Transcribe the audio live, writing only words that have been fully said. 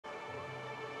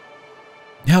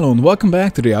Hello and welcome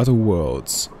back to the Outer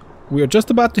Worlds. We are just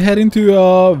about to head into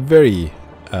a very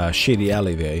shady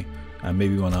alleyway. And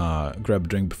maybe wanna grab a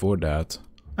drink before that.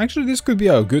 Actually, this could be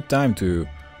a good time to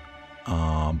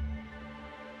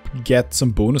get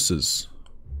some bonuses.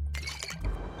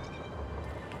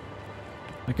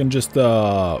 I can just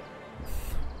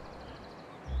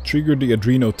trigger the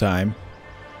Adreno time.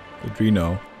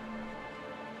 Adreno.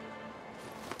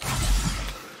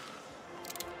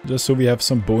 Just so we have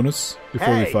some bonus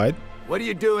before we fight. What are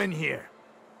you doing here?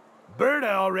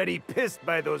 Berta already pissed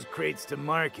by those crates to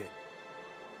market.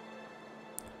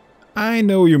 I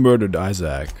know you murdered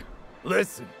Isaac.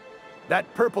 Listen,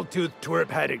 that purple-toothed twerp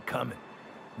had it coming.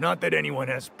 Not that anyone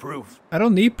has proof. I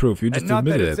don't need proof, you just not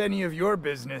admitted that it's it. any of your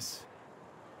business.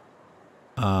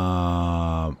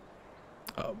 Well,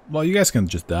 you guys can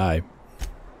just die.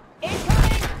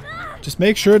 Just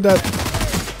make sure that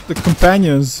the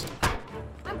companions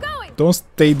don't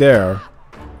stay there.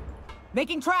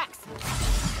 Making tracks.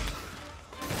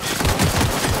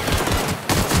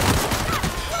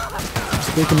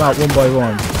 Just take them out one by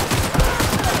one.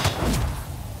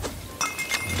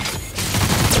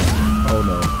 Oh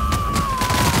no.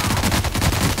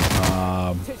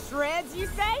 To shreds, you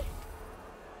say?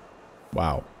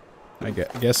 Wow. I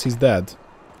guess he's dead.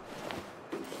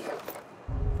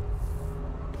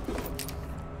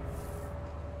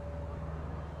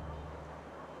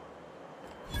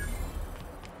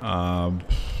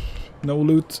 No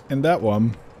loot in that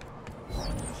one.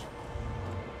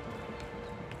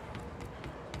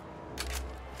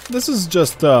 This is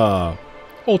just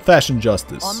old-fashioned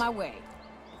justice. On my way.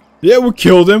 Yeah, we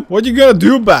killed him. What you gonna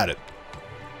do about it?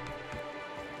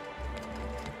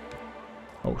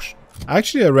 Oh,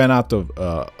 actually, I ran out of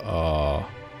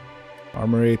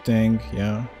armor rating.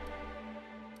 Yeah.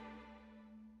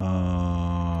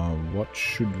 What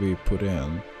should we put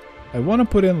in? I want to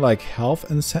put in like health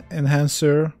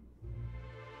enhancer,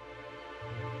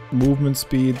 movement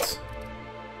speed.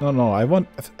 No, I want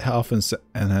health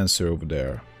enhancer over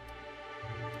there.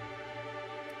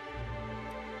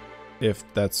 If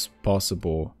that's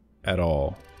possible at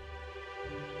all.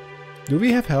 Do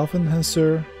we have health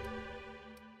enhancer?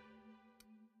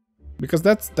 Because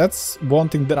that's one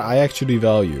thing that I actually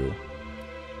value.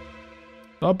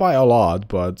 Not by a lot,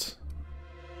 but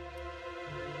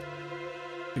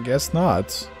I guess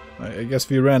not. I guess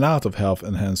we ran out of health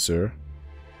enhancer.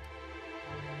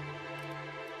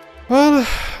 Well,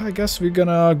 I guess we're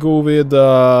gonna go with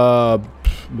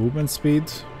movement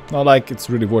speed. Not like it's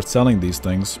really worth selling these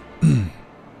things.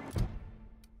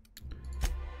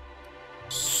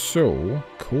 So,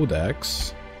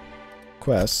 codex,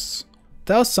 quests.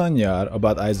 Tell Sanyar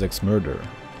about Isaac's murder.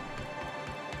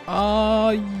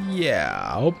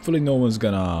 Yeah. Hopefully no one's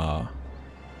gonna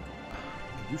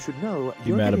You should know be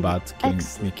you're mad getting about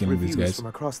killing these guys. from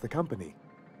across the company.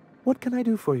 What can I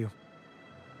do for you?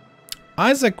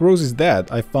 Isaac Rose is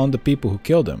dead. I found the people who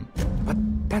killed him. But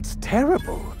that's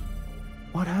terrible.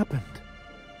 What happened?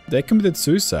 They committed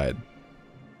suicide.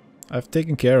 I've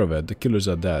taken care of it. The killers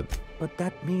are dead. But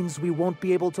that means we won't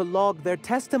be able to log their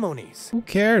testimonies. Who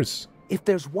cares? If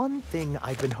there's one thing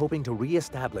I've been hoping to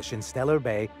re-establish in Stellar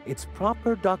Bay, it's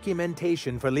proper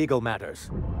documentation for legal matters.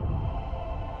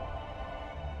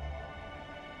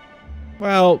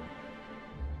 Well,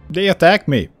 they attacked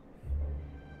me.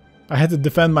 I had to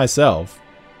defend myself.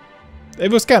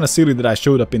 It was kind of silly that I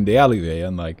showed up in the alleyway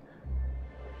and like...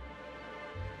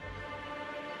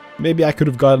 Maybe I could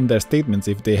have gotten their statements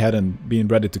if they hadn't been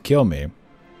ready to kill me.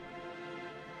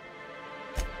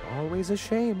 Always a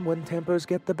shame when tempers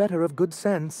get the better of good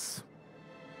sense.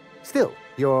 Still,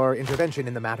 your intervention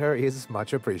in the matter is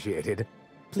much appreciated.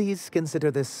 Please consider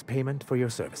this payment for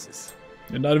your services.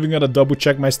 You're not even gonna double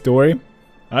check my story?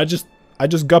 I just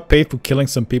got paid for killing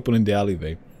some people in the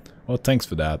alleyway. Well, thanks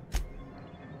for that.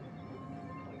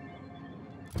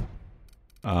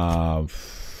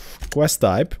 Quest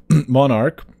type,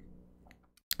 Monarch.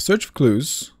 Search for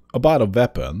clues about a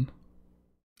weapon.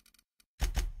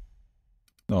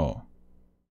 No.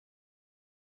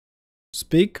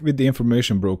 Speak with the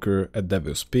information broker at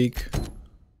Devil's Peak.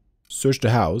 Search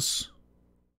the house.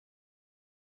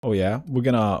 Oh yeah, we're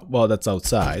gonna... Well, that's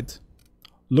outside.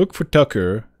 Look for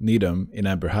Tucker Needham in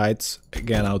Amber Heights.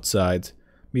 Again outside.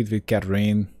 Meet with Cat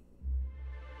Rain.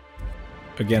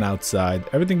 Again outside.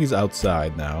 Everything is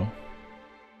outside now.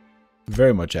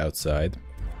 Very much outside.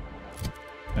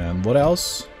 And what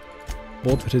else?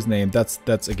 Both with his name.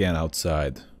 That's again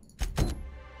outside.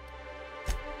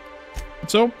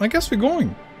 So, I guess we're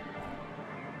going.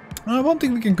 One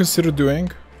thing we can consider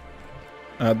doing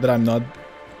that I'm not...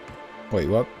 Wait,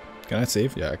 what? Can I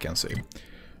save? Yeah, I can save.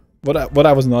 What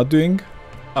I was not doing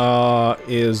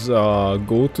is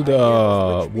go to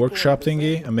the workshop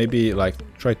thingy and maybe like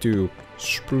try to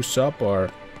spruce up our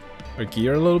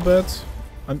gear a little bit.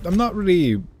 I'm not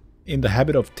really in the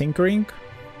habit of tinkering.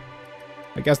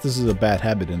 I guess this is a bad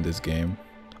habit in this game.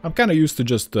 I'm kind of used to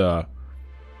just well,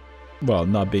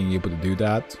 not being able to do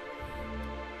that.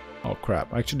 Oh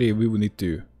crap, actually we would need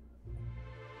to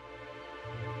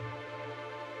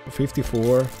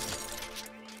 54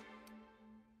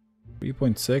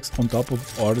 3.6 on top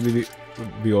of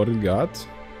we already got.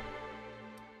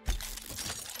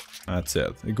 That's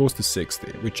it. It goes to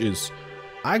 60, which is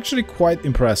actually quite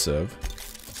impressive.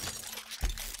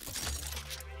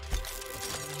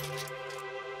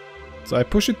 So I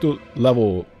push it to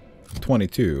level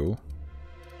 22.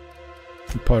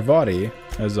 And Parvati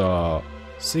has a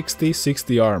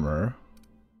 60 armor.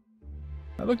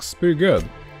 That looks pretty good.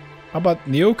 How about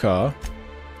Nyoka?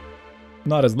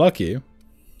 Not as lucky.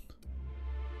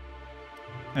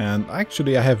 And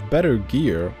actually I have better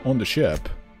gear on the ship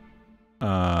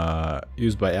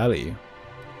used by Ali.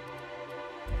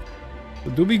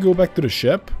 So do we go back to the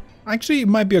ship? Actually, it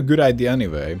might be a good idea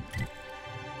anyway,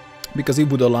 because it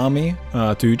would allow me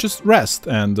to just rest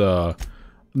and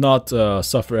not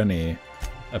suffer any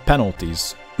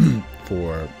penalties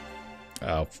for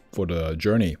the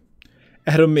journey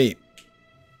ahead of me.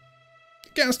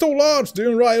 Against all odds, the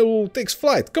Unreliable takes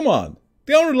flight. Come on,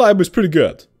 the Unreliable is pretty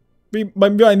good.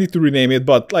 Maybe I need to rename it,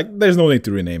 but like, there's no need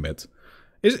to rename it.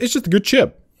 It's just a good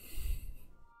ship.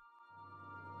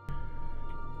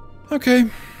 Okay.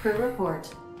 Crew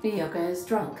report. Nyoka is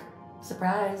drunk.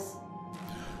 Surprise.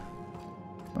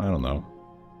 I don't know.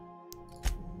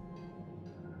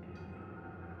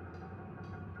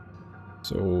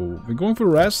 So we're going for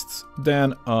rest,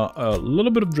 then a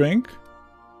little bit of drink.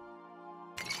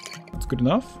 That's good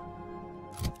enough.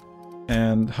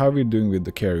 And how are we doing with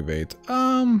the carry weight?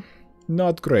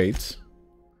 Not great.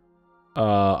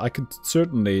 I could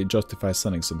certainly justify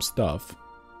sending some stuff.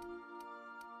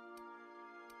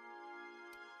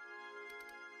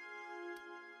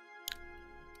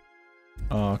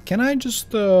 Can I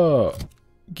just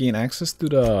gain access to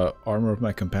the armor of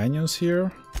my companions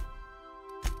here?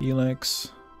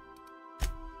 Felix,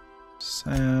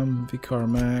 Sam, Vicar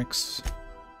Max,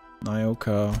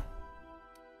 Nyoka.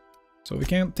 So we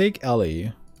can take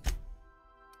Ellie,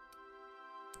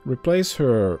 replace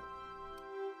her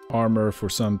armor for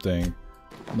something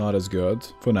not as good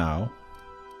for now,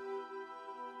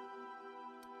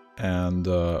 and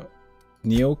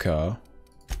Nyoka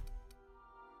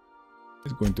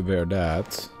is going to wear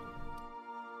that,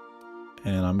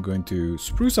 and I'm going to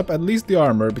spruce up at least the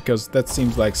armor, because that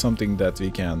seems like something that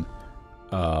we can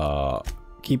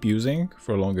keep using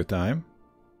for a longer time.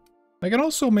 I can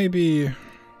also maybe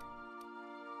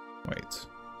wait.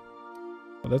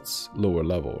 Well, that's lower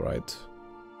level, right?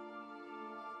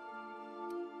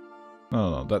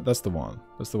 No, that's the one.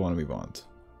 That's the one we want.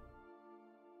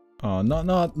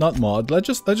 Not mod. Let's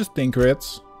just tinker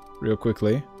it real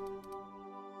quickly.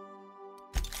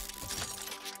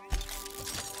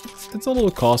 It's a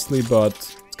little costly, but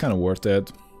it's kind of worth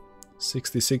it.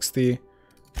 60,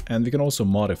 and we can also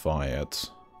modify it.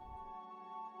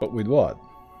 But with what?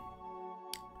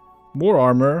 More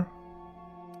armor.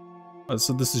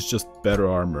 So this is just better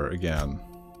armor again.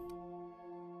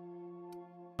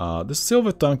 This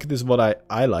silver trinket is what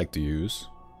I like to use.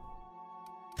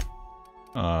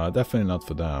 Definitely not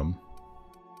for them.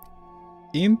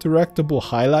 Interactable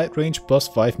highlight range plus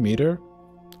 5 meter.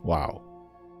 Wow.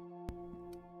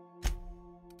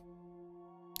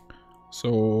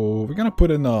 So we're gonna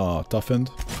put in toughened.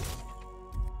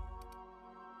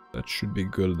 That should be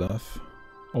good enough.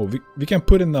 Oh, we can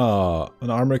put in an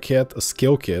armor kit, a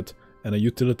skill kit, and a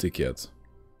utility kit.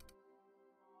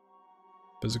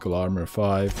 Physical armor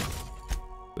 5.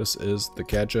 This is the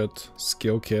gadget,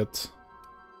 skill kit,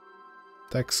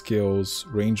 tech skills,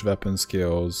 range weapon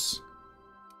skills.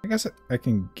 I guess I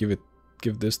can give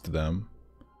this to them.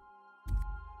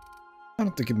 I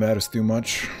don't think it matters too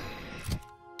much.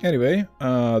 Anyway,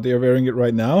 they are wearing it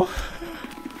right now.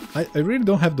 I really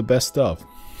don't have the best stuff.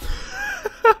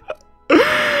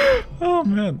 Oh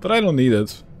man, but I don't need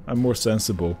it. I'm more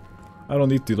sensible. I don't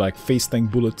need to like face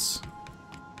tank bullets.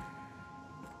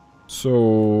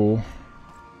 So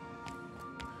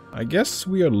I guess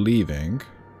we are leaving.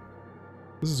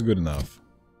 This is good enough.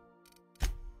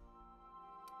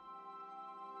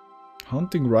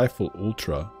 Hunting rifle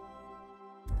ultra.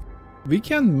 We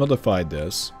can modify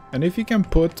this, and if you can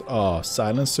put a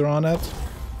silencer on it,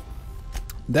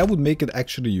 that would make it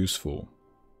actually useful.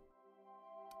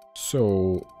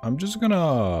 So I'm just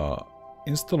gonna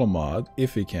install a mod,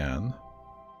 if we can,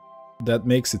 that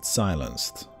makes it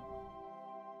silenced.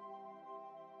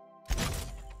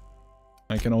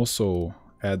 I can also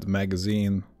add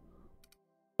magazine,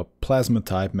 a plasma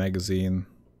type magazine.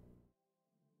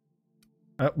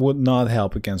 That would not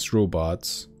help against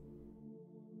robots.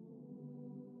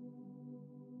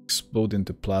 Explode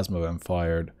into plasma when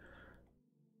fired.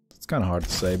 It's kind of hard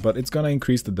to say, but it's gonna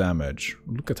increase the damage.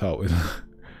 Look at how it...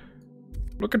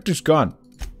 Look at this gun!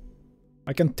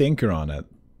 I can tinker on it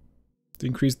to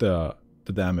increase the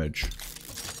damage.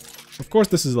 Of course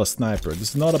this is a sniper. This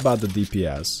is not about the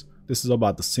DPS. This is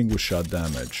about the single shot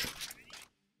damage.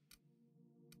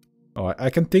 Oh, I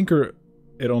can tinker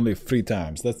it only 3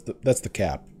 times. That's the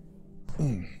cap.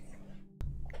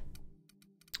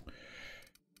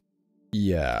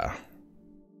 Yeah.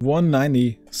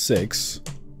 196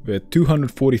 with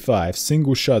 245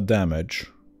 single shot damage.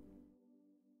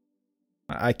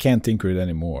 I can't tinker it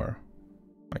anymore.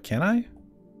 Can I?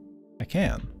 I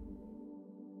can.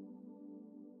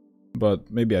 But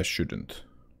maybe I shouldn't.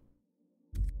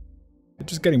 It's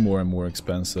just getting more and more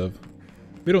expensive.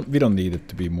 We don't need it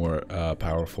to be more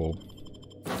powerful.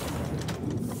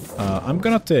 I'm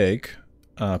gonna take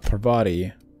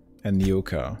Parvati and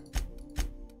Nyoka.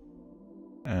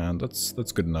 And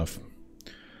that's good enough.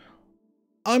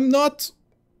 I'm not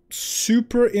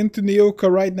super into Nyoka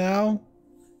right now.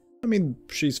 I mean,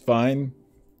 she's fine.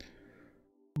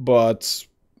 But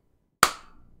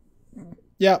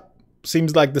yeah,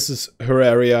 seems like this is her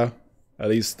area. At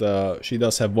least she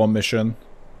does have 1 mission.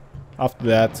 After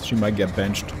that, she might get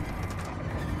benched.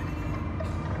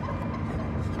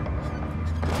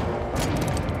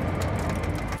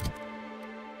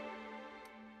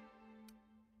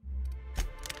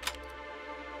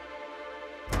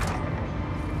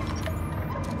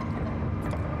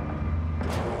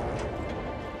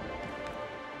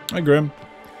 Hi, Grim.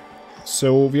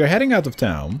 So, we are heading out of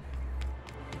town.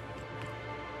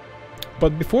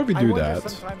 But before we do that,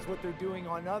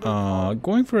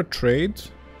 going for a trade...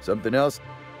 Something else?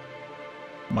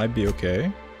 Might be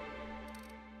okay.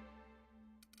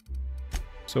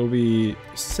 So we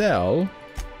sell...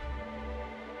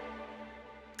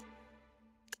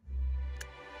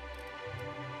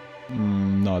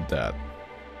 not that.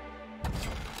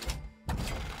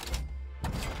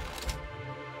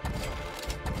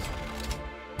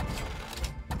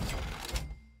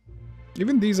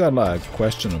 Even these are like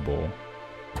questionable.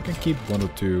 I can keep 1 or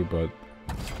 2, but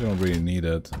we don't really need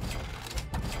it.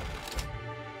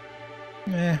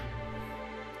 Eh.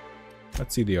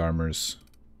 Let's see the armors.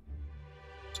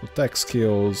 So tech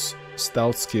skills,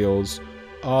 stealth skills.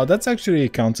 That's actually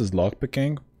counts as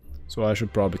lockpicking, so I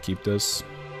should probably keep this.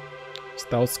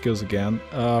 Stealth skills again.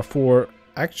 For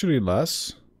actually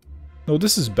less. No,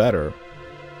 this is better.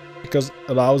 Because it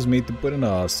allows me to put in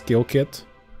a skill kit.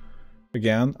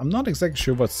 Again, I'm not exactly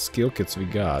sure what skill kits we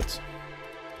got.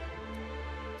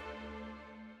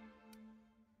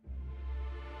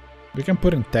 We can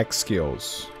put in tech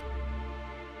skills.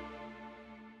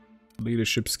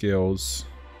 Leadership skills.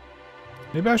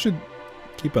 Maybe I should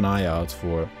keep an eye out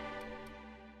for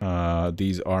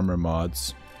these armor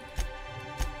mods.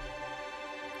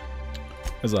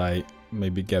 As I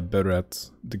maybe get better at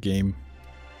the game.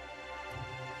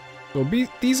 So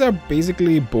these are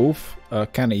basically both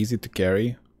kind of easy to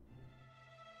carry.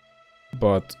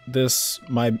 But this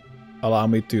might allow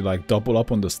me to like double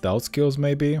up on the stealth skills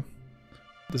maybe.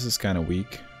 This is kind of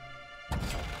weak.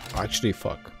 Actually,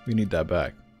 fuck. We need that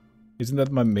back. Isn't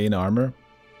that my main armor?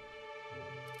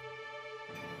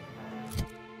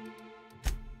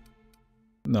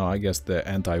 No, I guess the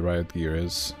anti-riot gear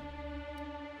is...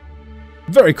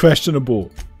 Very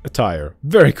questionable attire.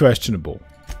 Very questionable.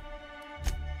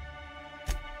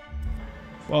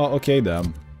 Well, okay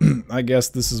then. I guess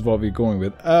this is what we're going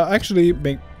with. Actually,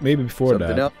 maybe before Something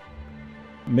that. else?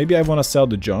 Maybe I want to sell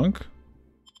the junk.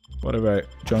 Whatever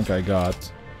junk I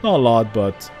got. Not a lot,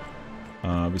 but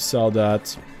we sell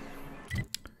that.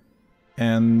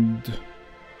 And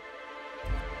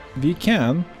we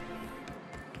can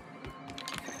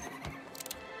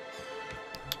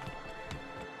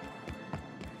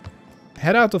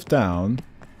head out of town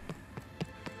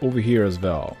over here as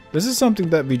well. This is something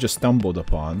that we just stumbled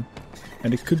upon,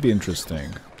 and it could be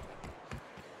interesting.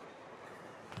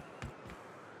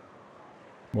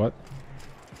 What?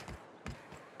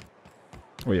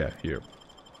 Oh yeah, here.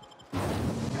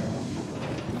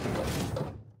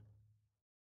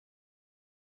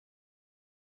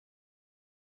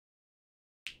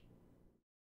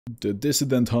 The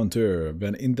dissident hunter.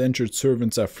 When indentured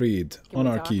servants are freed,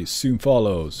 anarchy soon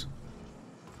follows.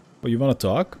 Oh, you wanna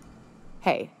talk?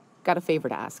 Hey, got a favor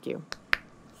to ask you.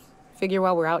 Figure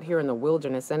while we're out here in the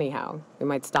wilderness anyhow, we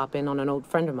might stop in on an old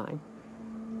friend of mine.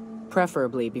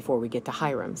 Preferably before we get to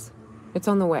Hiram's. It's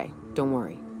on the way, don't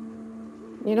worry.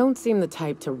 You don't seem the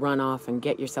type to run off and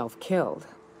get yourself killed,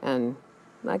 and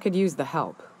I could use the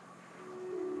help.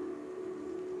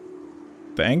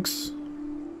 Thanks.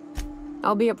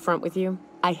 I'll be upfront with you.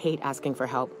 I hate asking for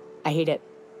help. I hate it.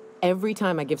 Every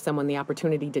time I give someone the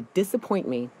opportunity to disappoint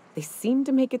me, they seem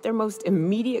to make it their most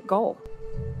immediate goal.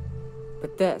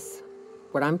 But this,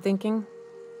 what I'm thinking,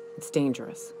 it's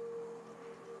dangerous.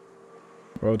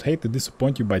 I would hate to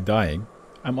disappoint you by dying.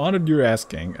 I'm honored you're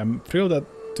asking. I'm thrilled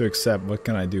to accept. What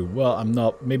can I do? Well, I'm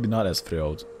not, maybe not as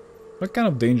thrilled. What kind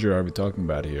of danger are we talking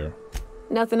about here?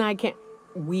 Nothing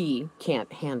we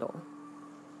can't handle.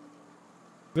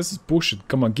 This is bullshit.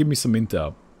 Come on, give me some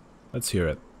intel. Let's hear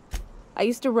it. I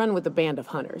used to run with a band of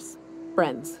hunters.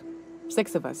 Friends.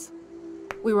 6 of us.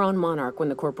 We were on Monarch when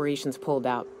the corporations pulled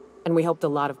out, and we helped a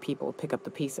lot of people pick up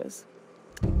the pieces.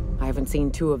 I haven't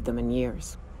seen 2 of them in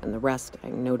years, and the rest I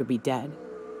know to be dead.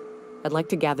 I'd like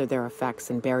to gather their effects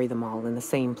and bury them all in the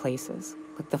same places,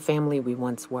 like the family we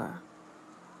once were.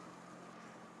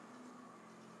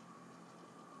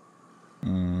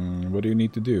 What do you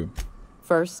need to do?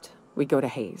 First, we go to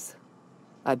Hayes.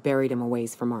 I buried him a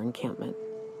ways from our encampment.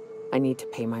 I need to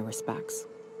pay my respects.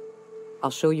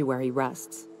 I'll show you where he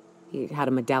rests. He had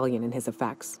a medallion in his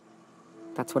effects.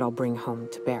 That's what I'll bring home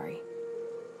to bury.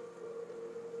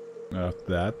 After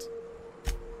that?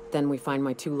 Then we find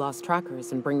my 2 lost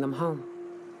trackers and bring them home.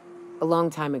 A long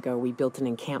time ago, we built an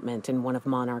encampment in one of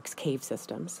Monarch's cave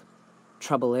systems.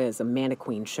 Trouble is, a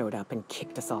Mantiqueen showed up and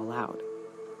kicked us all out.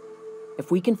 If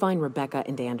we can find Rebecca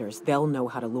and Anders, they'll know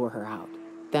how to lure her out.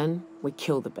 Then, we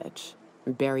kill the bitch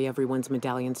and bury everyone's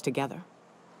medallions together.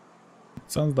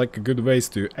 Sounds like a good ways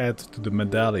to add to the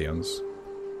medallions.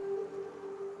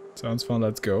 Sounds fun,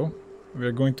 let's go.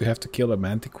 We're going to have to kill a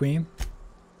Mantiqueen.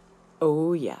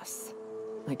 Oh yes.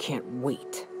 I can't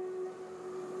wait.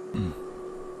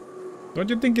 Don't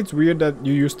you think it's weird that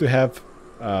you used to have,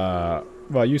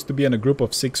 well, used to be in a group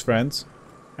of 6 friends,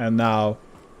 and now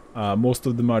most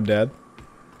of them are dead?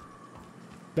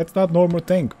 That's not normal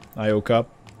thing. I woke up.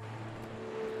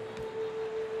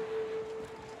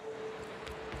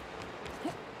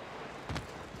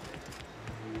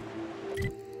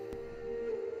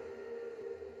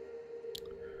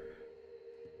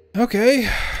 Okay.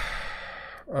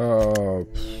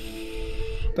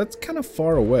 That's kind of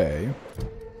far away.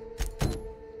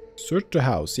 Search the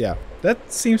house. Yeah,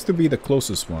 that seems to be the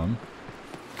closest one.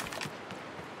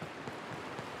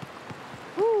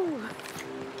 Ooh.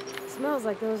 Smells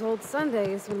like those old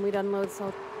Sundays when we'd unload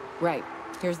salt. Right.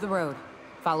 Here's the road.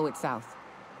 Follow it south.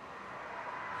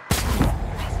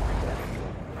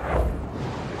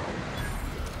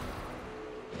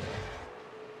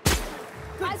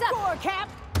 Good score, Cap!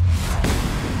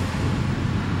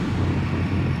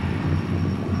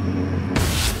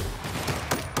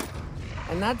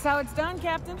 And that's how it's done,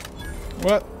 Captain.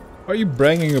 What? Are you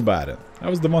bragging about it? I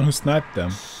was the one who sniped them.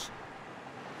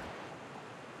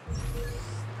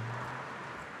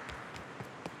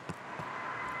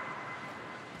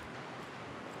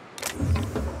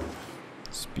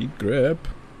 Speed grip.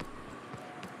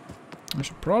 I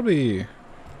should probably...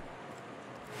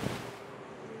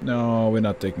 No, we're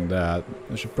not taking that.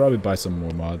 I should probably buy some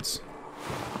more mods.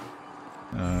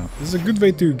 This is a good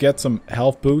way to get some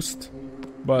health boost,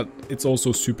 but it's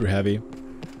also super heavy.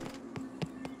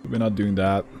 We're not doing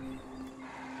that.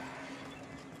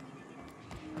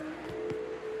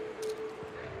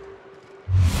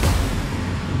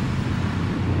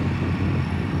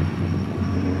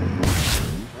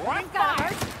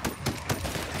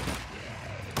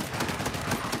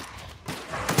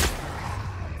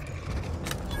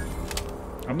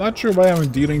 I'm not sure why I'm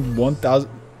dealing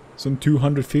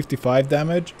 1,255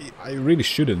 damage. I really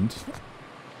shouldn't,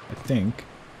 I think.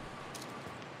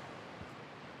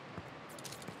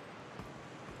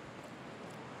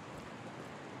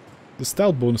 The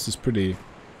stealth bonus is pretty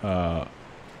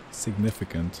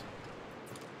significant,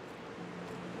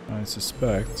 I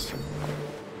suspect.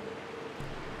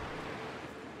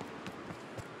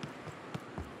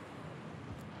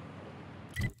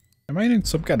 Am I in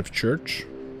some kind of church?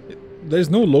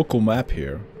 There's no local map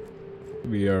here.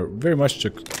 We are very much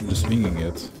just winging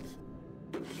it.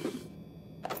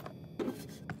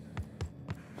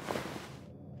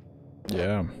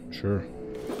 Yeah, sure.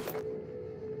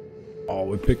 Oh,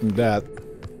 we're picking that.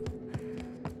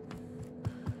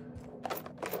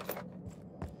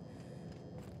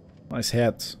 Nice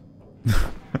hat.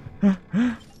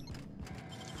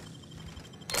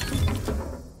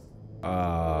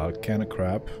 Can of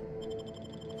crap.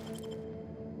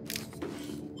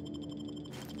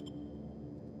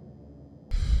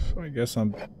 I guess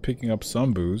I'm picking up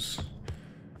some booze.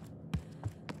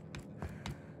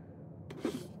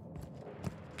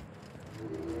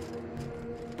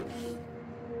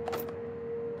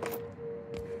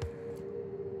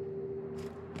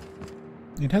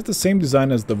 It has the same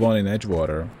design as the one in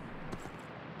Edgewater.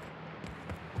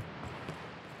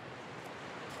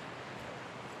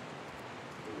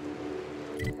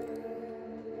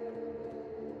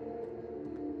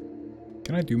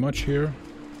 Can I do much here?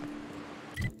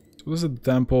 So this is the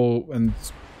temple, and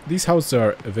these houses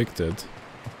are evicted.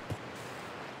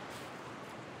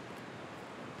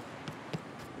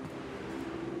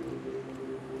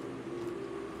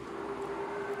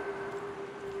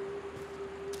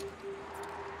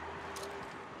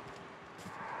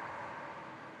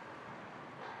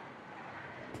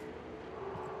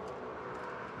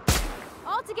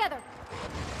 All together.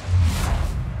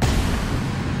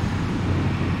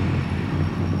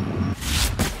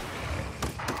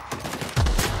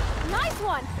 Nice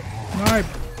one. Snipe!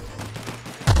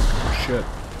 Shit.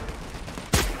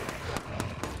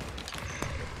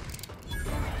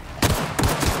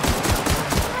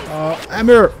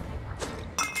 Hammer!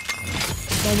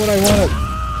 Not what I wanted.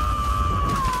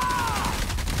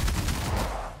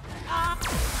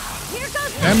 Here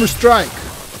goes. Hammer strike!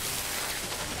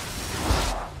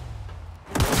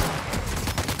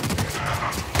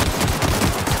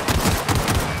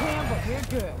 Campbell, you're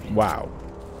good. Wow.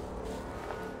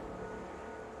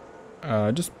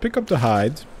 Just pick up the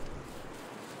hide.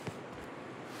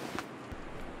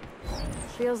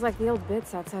 Feels like the old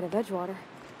bits outside of Edgewater.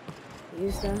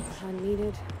 Used up,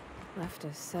 unneeded, left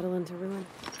to settle into ruin.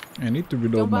 I need to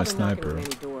Don't reload my bother knocking sniper. on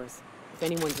any doors. If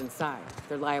anyone's inside,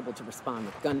 they're liable to respond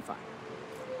with gunfire.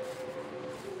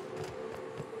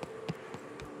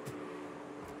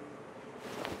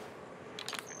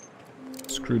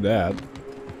 Screw that.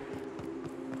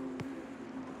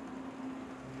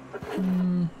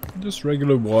 Just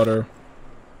regular water.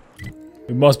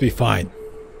 It must be fine.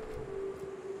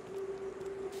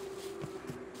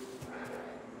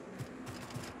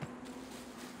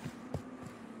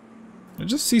 I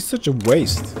just see such a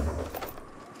waste.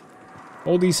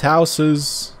 All these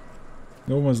houses,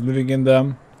 no one's living in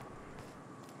them.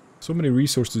 So many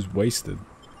resources wasted.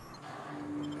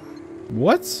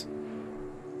 What?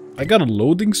 I got a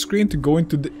loading screen to go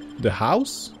into the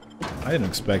house? I didn't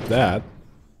expect that.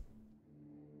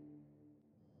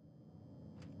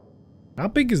 How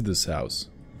big is this house?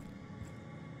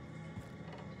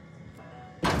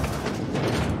 A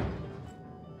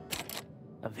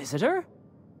visitor?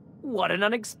 What an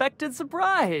unexpected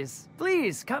surprise!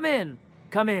 Please, come in.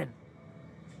 Come in.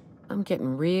 I'm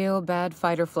getting real bad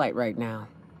fight or flight right now.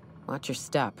 Watch your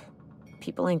step.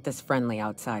 People ain't this friendly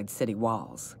outside city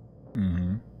walls.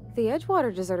 Mm-hmm. The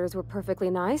Edgewater deserters were perfectly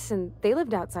nice, and they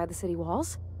lived outside the city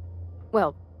walls.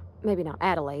 Well, maybe not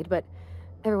Adelaide, but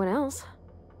everyone else.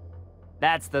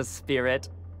 That's the spirit.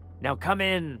 Now come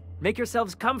in. Make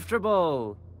yourselves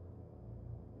comfortable.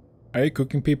 Are you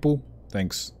cooking, people?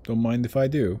 Thanks. Don't mind if I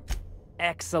do.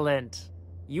 Excellent.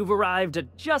 You've arrived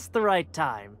at just the right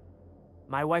time.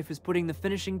 My wife is putting the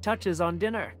finishing touches on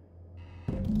dinner.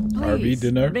 RV Please,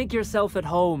 dinner? make yourself at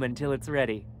home until it's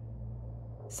ready.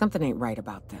 Something ain't right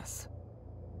about this.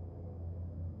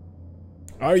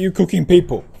 Are you cooking,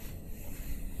 people?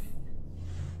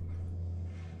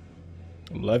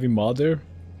 Love you, mother.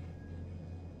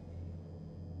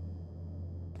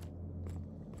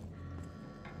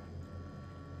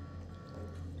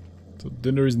 So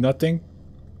dinner is nothing?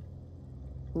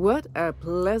 What a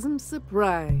pleasant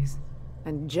surprise.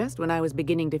 And just when I was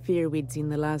beginning to fear we'd seen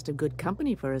the last of good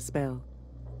company for a spell.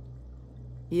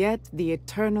 Yet the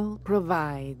Eternal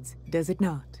provides, does it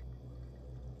not?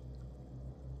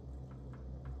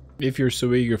 If you're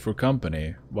so eager for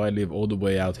company, why live all the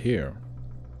way out here?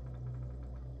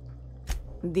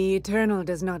 The Eternal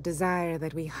does not desire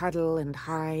that we huddle and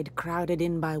hide, crowded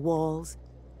in by walls.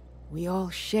 We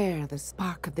all share the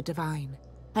spark of the divine,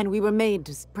 and we were made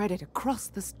to spread it across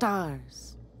the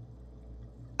stars.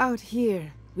 Out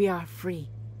here, we are free.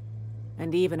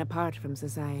 And even apart from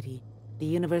society, the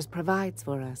universe provides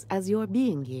for us, as your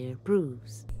being here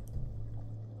proves.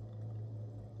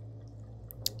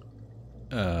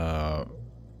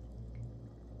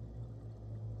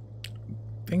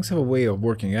 Things have a way of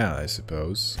working out, I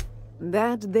suppose.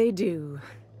 That they do.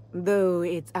 Though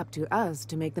it's up to us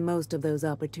to make the most of those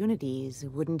opportunities,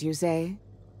 wouldn't you say?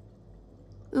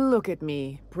 Look at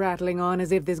me, prattling on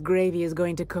as if this gravy is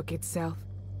going to cook itself.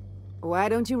 Why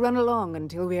don't you run along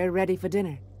until we are ready for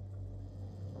dinner?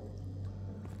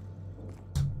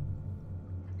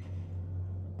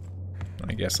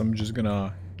 I guess I'm just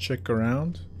gonna check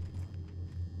around.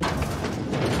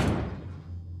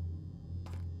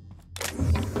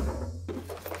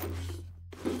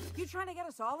 You trying to get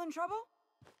us all in trouble?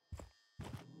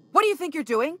 What do you think you're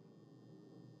doing?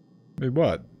 Wait,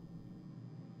 what?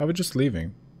 I was just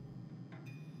leaving.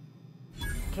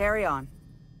 Carry on.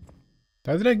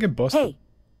 How did I get busted? Hey,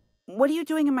 what are you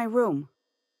doing in my room?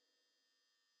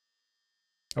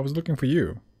 I was looking for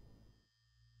you.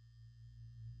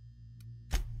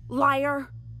 Liar!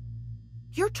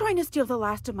 You're trying to steal the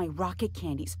last of my rocket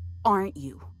candies, aren't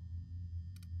you?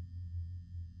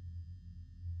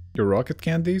 Your rocket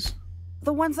candies?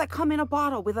 The ones that come in a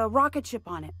bottle with a rocket ship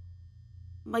on it.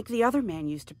 Like the other man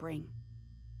used to bring.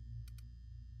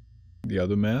 The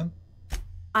other man?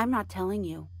 I'm not telling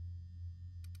you.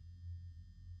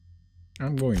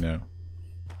 I'm going now.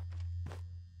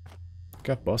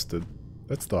 Got busted.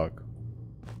 Let's talk.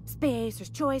 Spacer's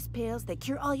choice pills, they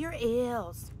cure all your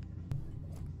ills.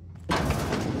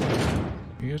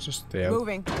 You just stay out.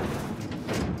 Moving.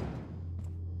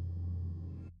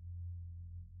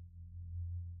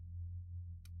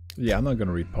 Yeah, I'm not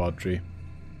gonna read poetry.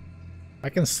 I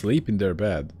can sleep in their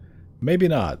bed. Maybe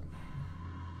not.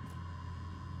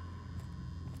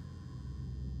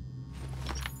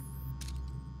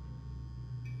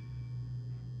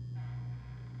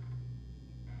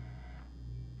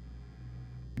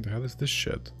 The hell is this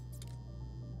shit?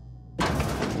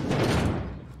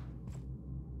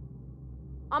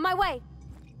 On my way.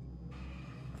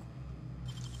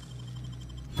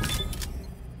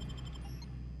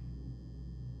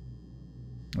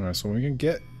 Alright, so we can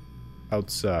get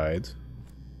outside.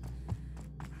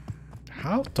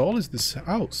 How tall is this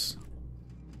house?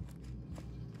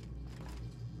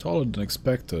 Taller than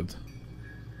expected.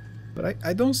 But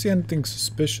I don't see anything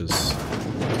suspicious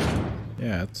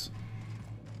yet.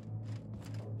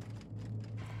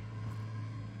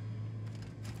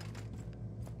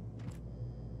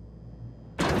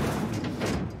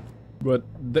 But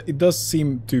it does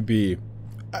seem to be...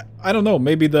 I don't know,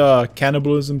 maybe the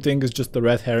cannibalism thing is just the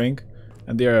red herring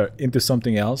and they're into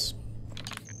something else.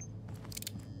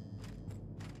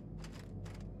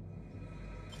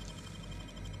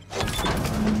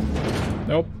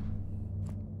 Nope.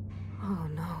 Oh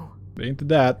no. They're into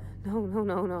that.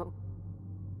 No.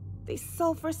 They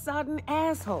sulfur-sodden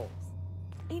assholes.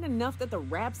 Ain't enough that the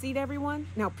raps eat everyone?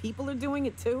 Now people are doing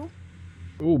it too?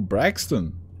 Ooh,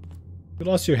 Braxton. You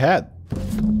lost your hat.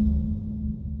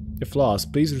 If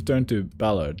lost, please return to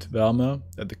Ballard, Velma,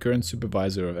 at the current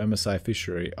supervisor of MSI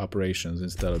Fishery Operations in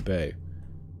Stellar Bay.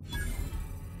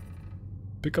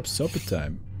 Pick up supper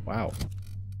time. Wow.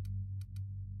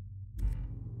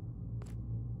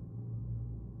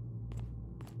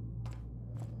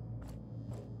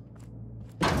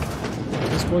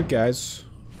 Guess what, guys?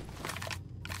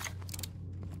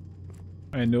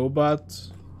 I know about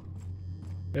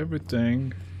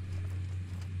everything.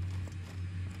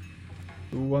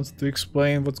 Who wants to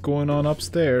explain what's going on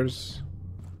upstairs?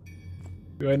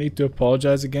 Do I need to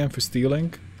apologize again for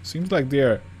stealing? Seems like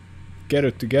they're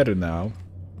gathered together now.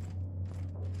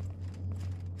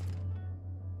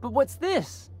 But what's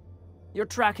this? You're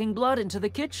tracking blood into the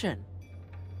kitchen.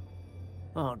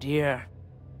 Oh dear.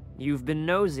 You've been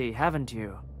nosy, haven't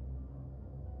you?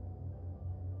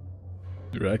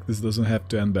 Direct, this doesn't have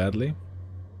to end badly.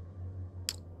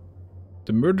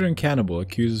 The murdering cannibal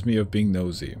accuses me of being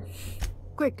nosy.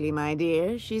 Quickly, my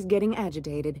dear. She's getting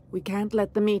agitated. We can't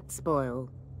let the meat spoil.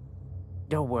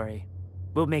 Don't worry.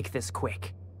 We'll make this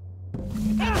quick. Oh,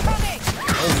 you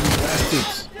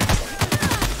bastards.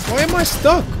 Why am I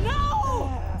stuck? No!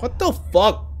 What the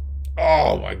fuck?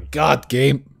 Oh my god,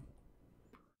 game.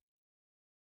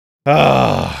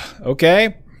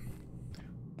 Okay.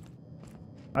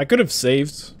 I could have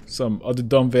saved some other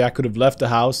dumb way. I could have left the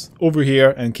house over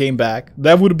here and came back.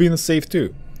 That would have been a save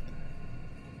too.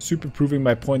 Super proving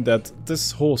my point that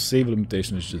this whole save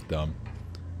limitation is just dumb.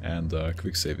 And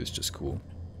quick save is just cool.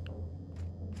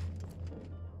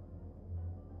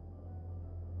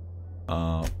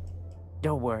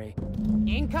 Don't worry.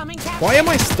 Incoming captain. Why am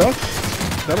I stuck?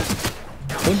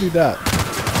 Don't do that.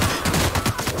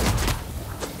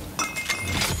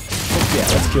 Yeah,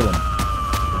 let's kill him.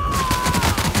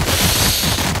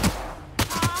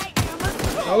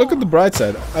 Oh, look at the bright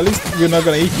side. At least we're not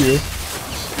gonna eat you.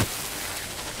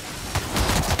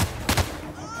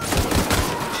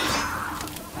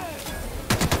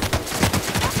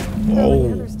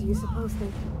 Oh.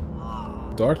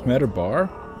 Dark matter bar?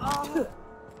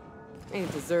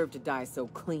 Ain't deserve to die so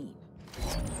clean.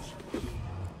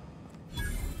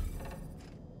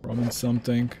 Roman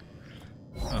something.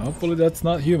 Hopefully that's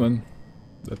not human.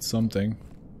 That's something.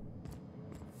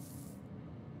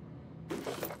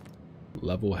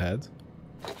 Level head.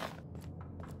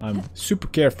 I'm super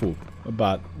careful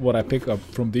about what I pick up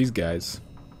from these guys.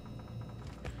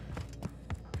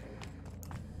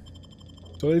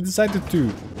 So they decided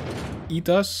to eat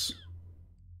us.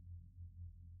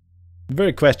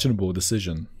 Very questionable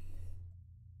decision.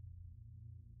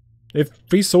 If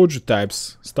 3 soldier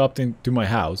types stopped into my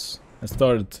house and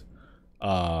started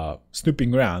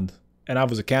snooping around, and I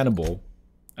was a cannibal,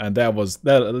 and those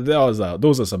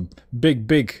are some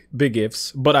big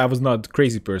ifs, but I was not a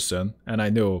crazy person, and I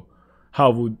know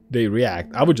how would they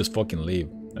react. I would just fucking leave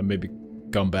and maybe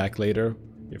come back later,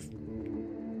 if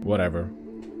whatever,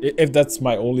 if that's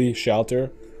my only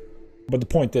shelter. But the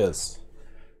point is,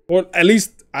 or at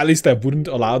least I wouldn't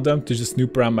allow them to just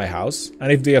snoop around my house.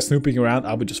 And if they are snooping around,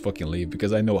 I would just fucking leave,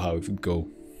 because I know how it would go.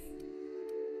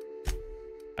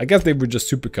 I guess they were just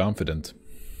super confident.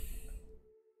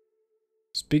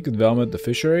 Speak with Velmet, the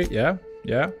fishery. Yeah,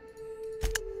 yeah.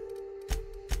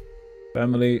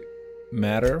 Family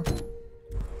matter.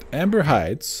 Amber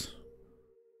Heights.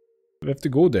 We have to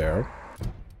go there.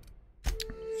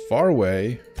 Far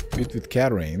away. Meet with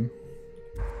Katarine.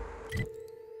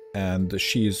 And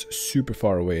she's super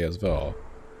far away as well.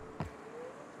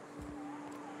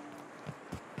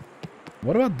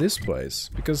 What about this place?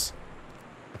 Because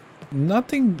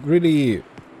nothing really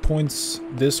points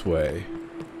this way.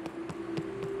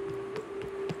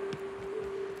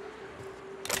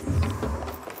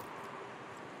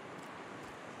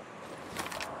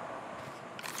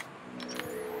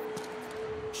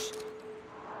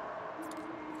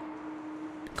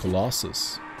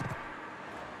 Colossus.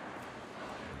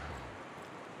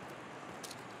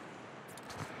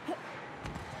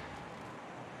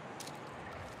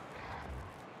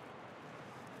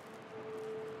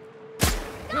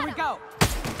 Here we go.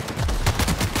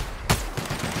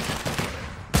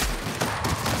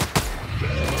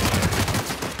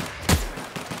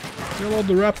 Kill all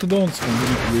the raptidons and we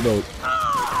need to reload.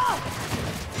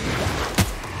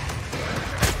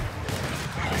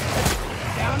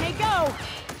 Down they go.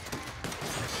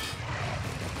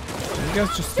 You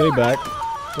guys just stay back.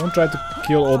 Don't try to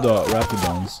kill all the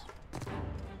raptidons.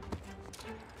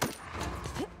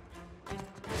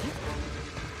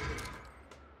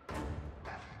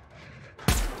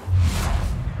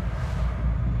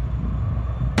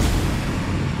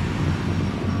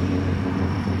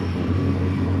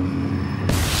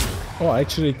 Oh, I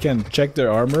actually can check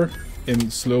their armor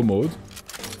in slow mode.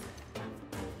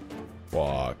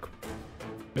 Fuck.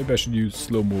 Maybe I should use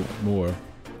slow mo more.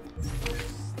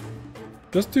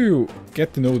 Just to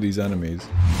get to know these enemies.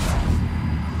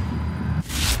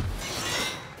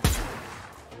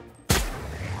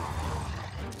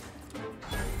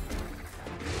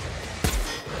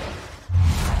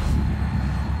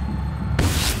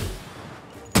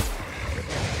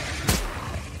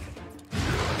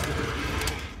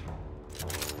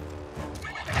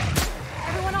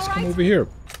 Over here.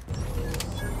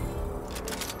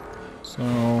 So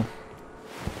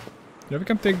yeah, we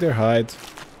can take their hide.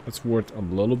 That's worth a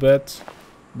little bit,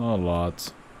 not a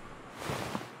lot.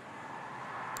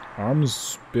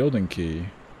 Arms building key.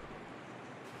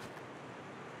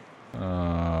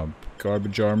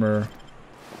 Garbage armor.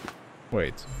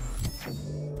 Wait,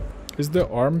 is the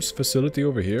arms facility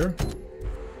over here?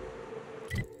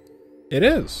 It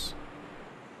is.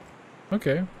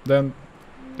 Okay, then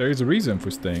there is a reason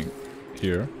for staying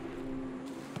here.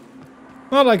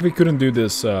 Not like we couldn't do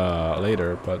this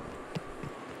later, but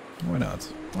why not?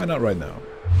 Why not right now?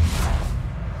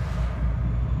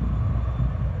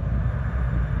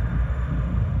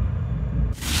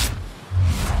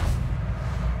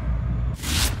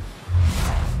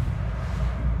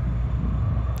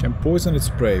 Can poison its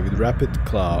prey with rapid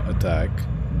claw attack.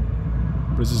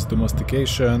 Resist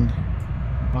domestication.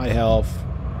 High health.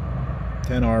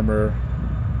 10 armor.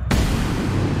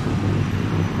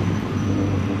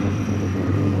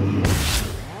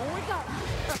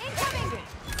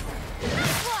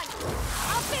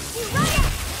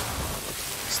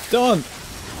 Done.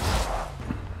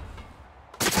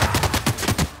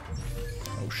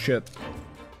 Oh shit.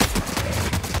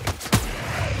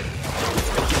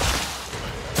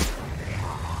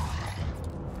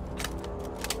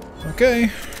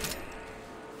 Okay.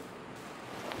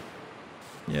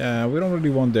 Yeah, we don't really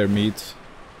want their meat.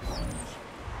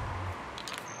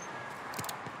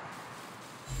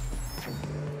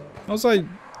 Also, I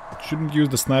shouldn't use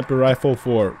the sniper rifle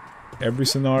for every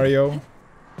scenario.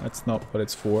 That's not what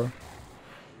it's for.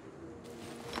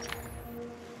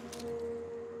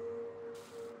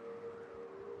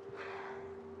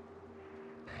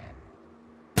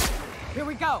 Here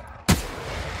we go.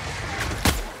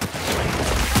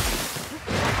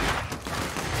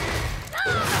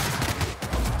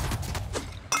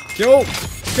 Kill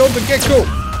the gecko.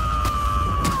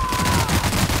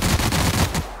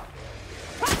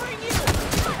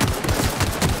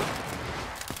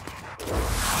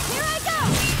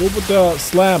 Go with the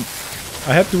slam.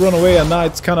 I have to run away and now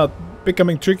it's kind of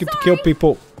becoming tricky to kill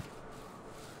people.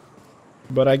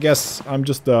 But I guess I'm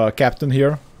just the captain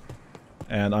here,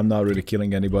 and I'm not really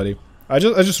killing anybody. I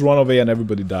just run away and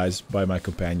everybody dies by my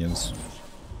companions.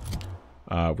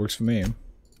 Works for me.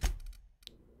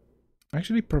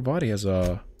 Actually, Parvati has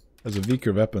a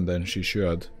weaker weapon than she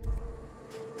should.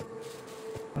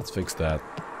 Let's fix that.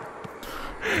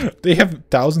 They have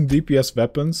 1000 DPS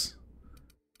weapons,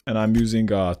 and I'm using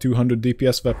a 200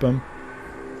 DPS weapon.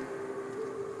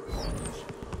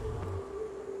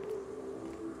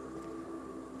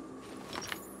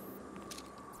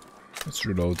 Let's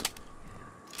reload.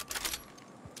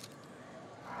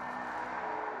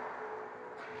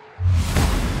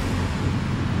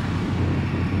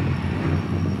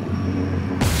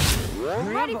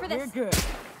 We're ready for this. We're good.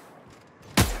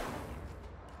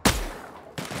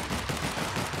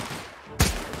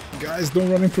 Guys, don't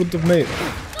run in front of me.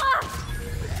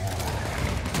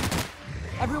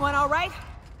 Everyone all right?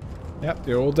 Yep,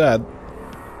 they're all dead.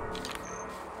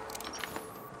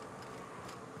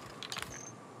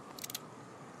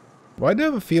 Why do I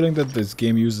have a feeling that this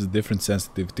game uses different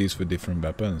sensitivities for different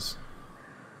weapons?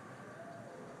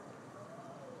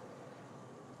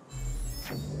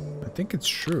 I think it's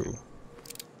true.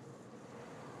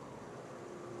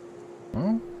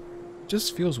 Well, it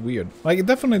just feels weird. Like,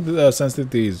 definitely the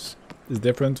sensitivity is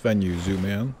different when you zoom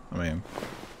in. I mean,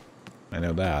 I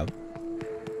know that.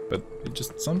 But it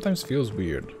just sometimes feels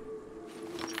weird.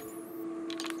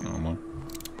 I don't know.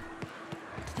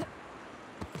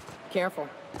 Careful.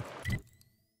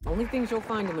 Only things you'll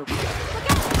find in the...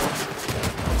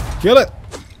 Kill it!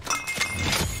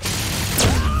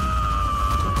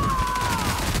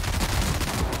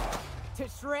 To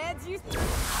shreds, you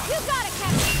got it,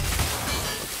 Captain!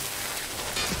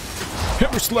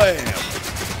 Hammer slam!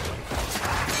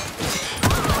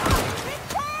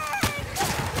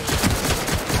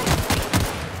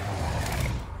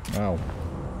 Wow.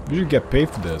 You should get paid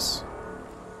for this.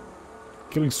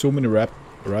 Killing so many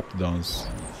raptidons.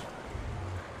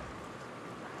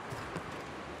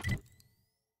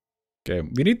 Okay,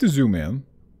 we need to zoom in.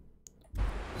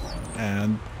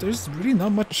 And there's really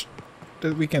not much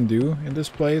that we can do in this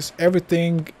place.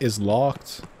 Everything is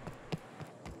locked.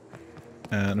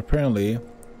 And apparently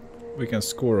we can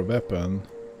score a weapon.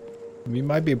 We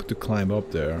might be able to climb up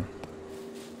there.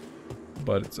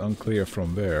 But it's unclear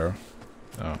from where.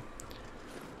 Oh.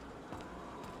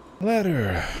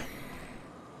 Ladder.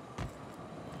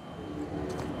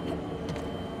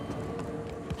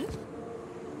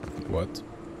 What?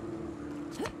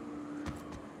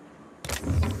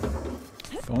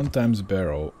 Phone times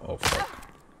barrel. Oh fuck.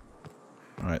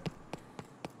 Alright.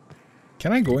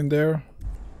 Can I go in there?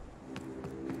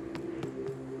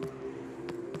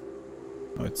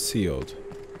 Oh, it's sealed.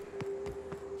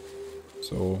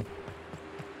 So...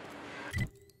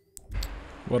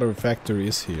 whatever factory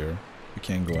is here, we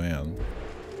can't go in.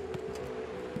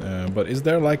 But is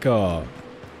there like a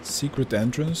secret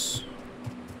entrance?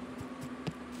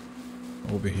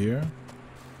 Over here?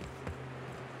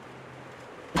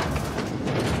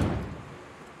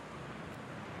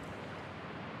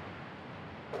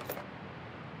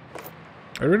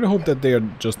 I really hope that they are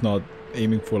just not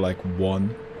aiming for like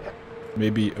one,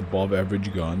 maybe above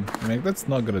average gun. I mean, that's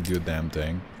not gonna do a damn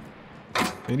thing.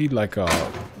 They need like an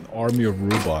army of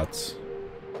robots.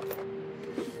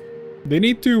 They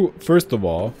need to, first of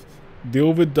all,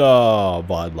 deal with the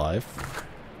wildlife.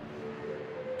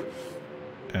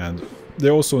 And they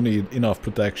also need enough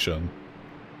protection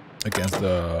against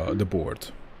the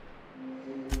board.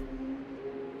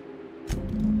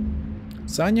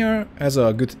 Sanyar has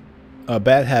a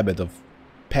bad habit of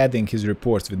padding his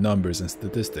reports with numbers and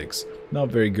statistics. Not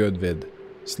very good with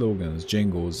slogans,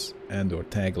 jingles, and/or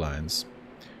taglines.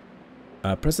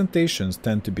 Presentations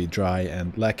tend to be dry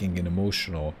and lacking in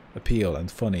emotional appeal and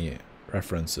funny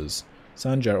references.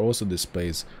 Sanjar also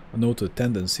displays a noted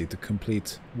tendency to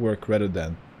complete work rather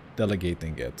than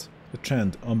delegating it, a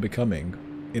trend unbecoming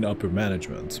in upper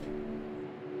management.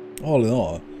 All in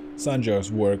all,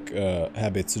 Sanjar's work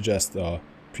habits suggest a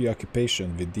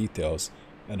preoccupation with details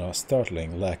and a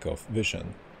startling lack of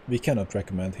vision. We cannot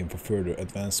recommend him for further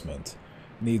advancement.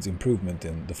 Needs improvement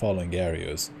in the following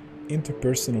areas: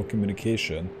 interpersonal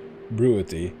communication,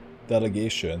 brutality,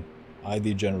 delegation,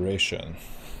 ID generation.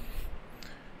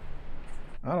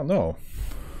 I don't know.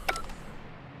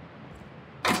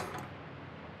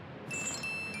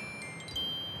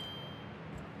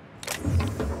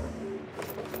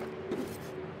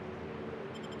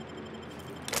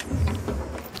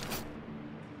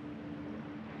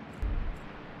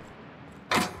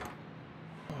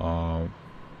 Uh,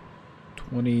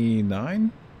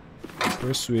 29?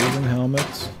 Persuasion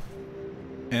helmet,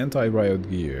 anti-riot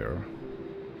gear.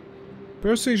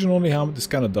 Persuasion only helmet is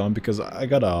kind of dumb because I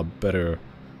got a better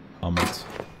helmet.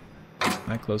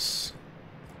 Necklace.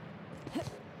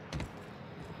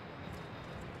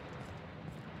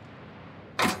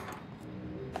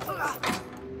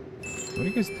 What are you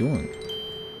guys doing?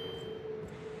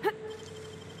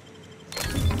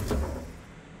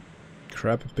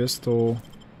 Crappy pistol.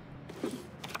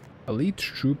 Elite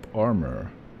troop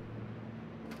armor.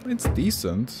 It's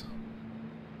decent.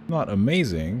 Not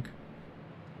amazing.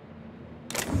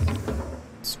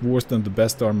 It's worse than the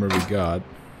best armor we got.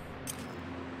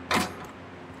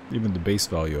 Even the base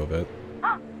value of it.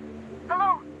 Oh,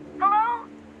 hello? Hello?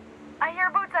 I hear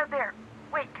boots out there.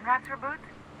 Wait, can rats wear boots?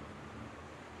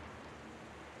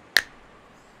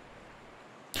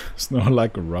 It's not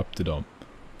like a raptidon.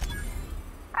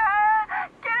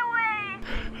 Get away!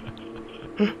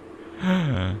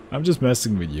 I'm just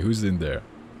messing with you. Who's in there?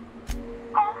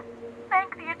 Oh,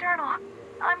 thank the Eternal.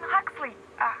 I'm Huxley.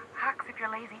 Hux if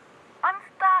you're lazy. I'm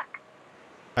stuck.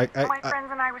 My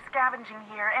friends and I were scavenging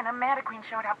here, and a Mantiqueen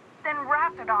showed up. Then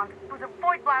Raptidons. It was a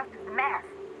void blasted mess.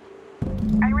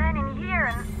 I ran in here,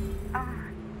 and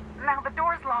now the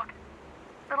door's locked.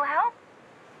 Little help?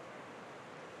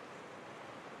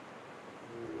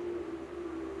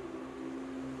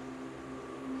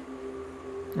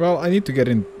 Well, I need to get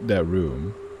in that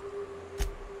room.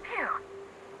 Phew.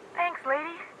 Thanks,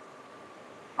 lady.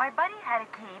 My buddy had a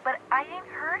key, but I ain't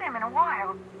heard him in a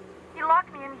while. He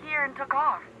locked me in here and took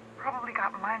off. Probably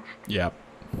got munched. Yep.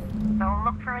 So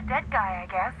look for a dead guy, I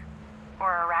guess.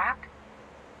 Or a rat.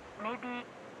 Maybe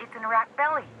it's in a rat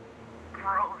belly.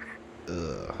 Gross.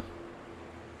 Ugh.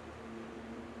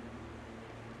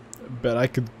 Bet I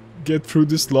could get through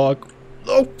this lock.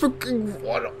 Oh, freaking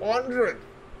 100!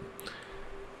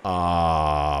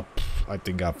 I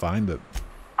think I find it.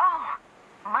 Oh,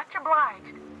 much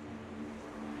obliged.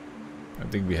 I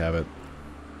think we have it.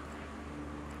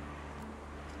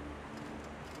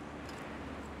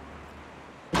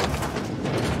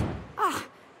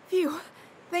 Phew.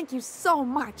 Thank you so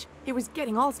much. It was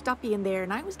getting all stuffy in there,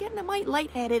 and I was getting a mite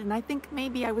lightheaded, and I think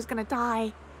maybe I was gonna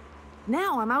die.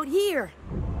 Now I'm out here,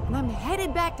 and I'm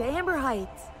headed back to Amber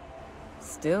Heights.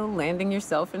 Still landing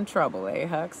yourself in trouble, eh,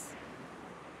 Hux?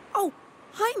 Oh,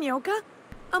 hi, Nyoka.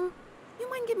 You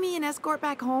mind giving me an escort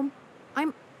back home?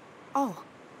 Oh,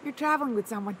 you're traveling with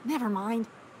someone. Never mind.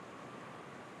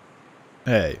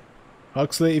 Hey,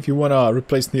 Huxley, if you wanna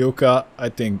replace Nyoka, I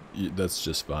think that's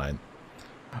just fine.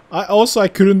 I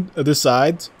couldn't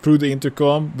decide through the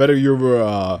intercom whether you were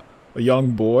a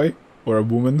young boy or a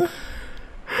woman.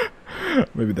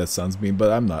 Maybe that sounds mean,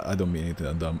 but I'm not. I don't mean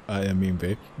anything dumb. I mean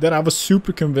way. Then I was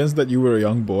super convinced that you were a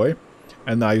young boy,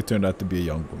 and now you turned out to be a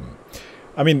young woman.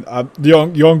 I mean,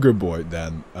 younger boy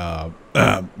than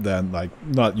like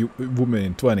not you, woman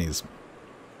in 20s.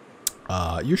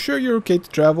 You sure you're okay to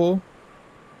travel?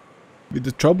 With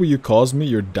the trouble you caused me,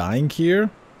 you're dying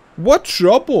here? What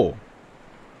trouble?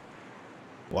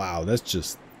 Wow, that's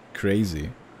just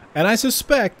crazy. And I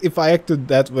suspect if I acted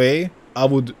that way, I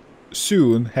would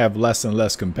soon have less and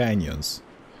less companions.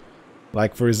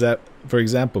 Like for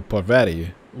example,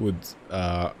 Parvati would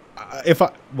if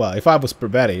I was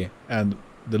Parvati and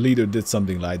the leader did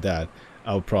something like that,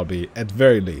 I would probably at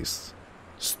very least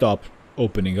stop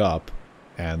opening up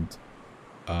and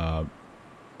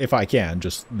if I can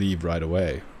just leave right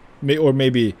away. Or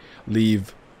maybe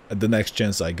leave at the next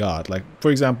chance I got. Like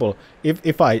for example,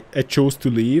 if I chose to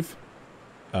leave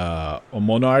on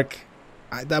Monarch,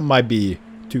 that might be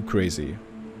too crazy,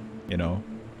 you know.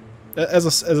 As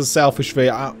a selfish way,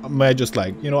 I might just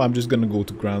like, you know, I'm just gonna go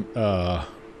to ground,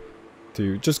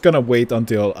 just gonna wait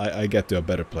until I get to a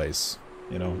better place,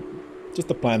 you know,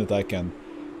 just a planet I can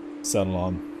settle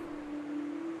on.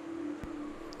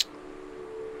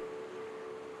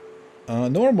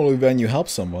 Normally when you help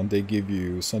someone, they give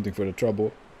you something for the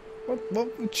trouble.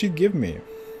 What would she give me?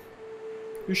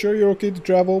 You sure you're okay to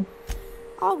travel?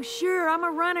 Oh, sure, I'm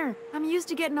a runner. I'm used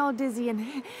to getting all dizzy,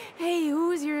 and hey,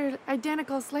 who's your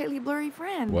identical, slightly blurry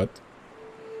friend? What?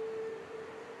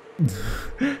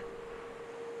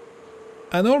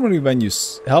 Normally when you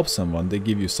help someone, they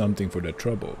give you something for their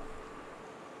trouble.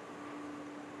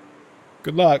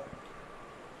 Good luck.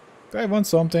 Do I want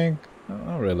something?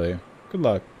 Not really. Good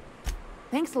luck.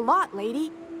 Thanks a lot,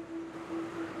 lady.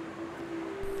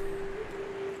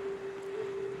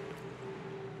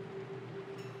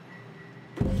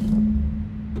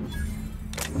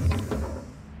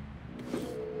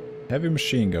 Heavy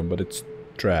machine gun, but it's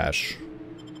trash.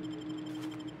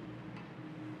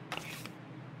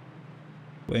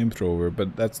 Flamethrower,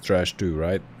 but that's trash too,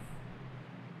 right?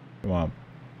 Come on.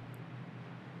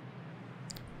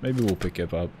 Maybe we'll pick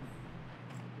it up.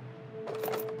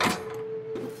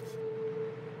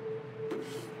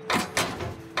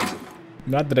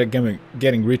 Not that I'm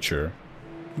getting richer.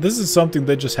 This is something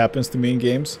that just happens to me in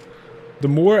games. The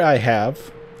more I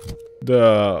have,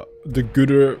 the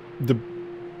gooder,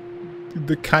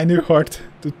 the kinder-hearted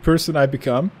person I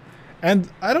become.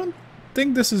 And I don't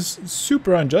think this is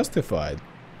super unjustified.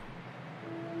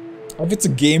 If it's a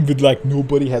game with like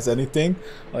nobody has anything,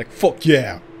 like fuck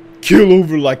yeah, kill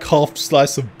over like half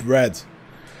slice of bread.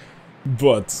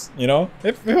 But, you know,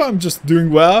 if I'm just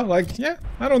doing well, like, yeah,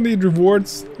 I don't need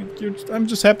rewards. I'm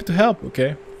just happy to help,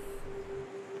 okay?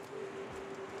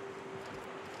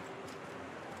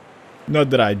 Not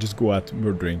that I just go out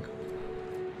murdering.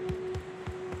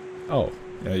 Oh,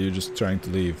 yeah, you're just trying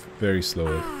to leave very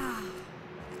slowly. Ah,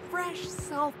 fresh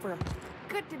sulfur.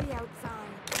 Good to be outside.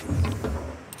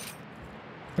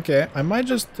 Okay, I might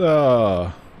just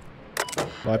wipe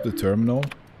the terminal.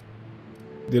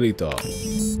 Delete all.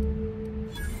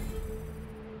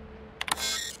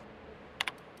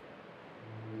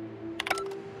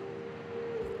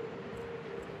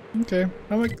 Okay,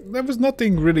 I'm like, there was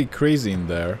nothing really crazy in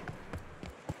there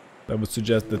that would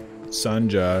suggest that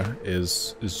Sanja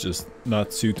is just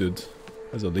not suited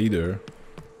as a leader.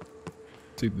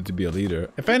 Suited to be a leader.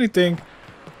 If anything,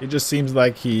 it just seems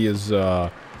like he is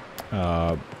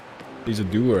he's a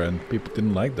doer and people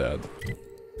didn't like that.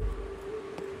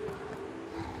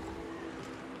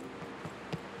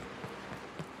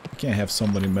 You can't have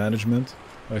someone in management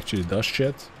who actually does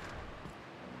shit.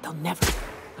 They'll never.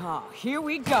 Oh, here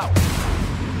we go.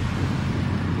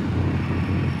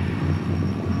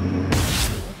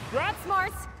 Grab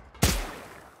smarts.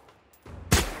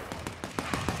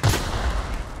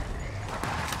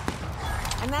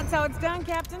 And that's how it's done,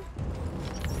 Captain.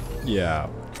 Yeah,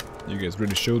 you guys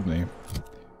really showed me.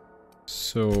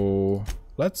 So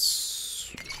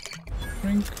let's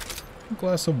drink a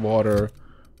glass of water.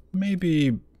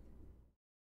 Maybe.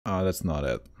 Ah, that's not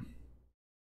it.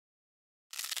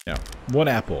 Yeah, 1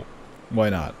 apple. Why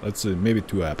not? Let's see, maybe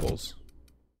 2 apples.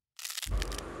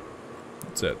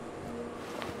 That's it.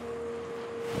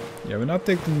 Yeah, we're not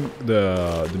taking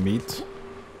the meat.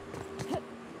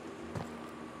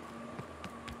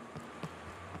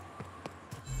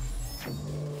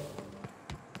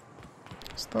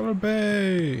 Stellar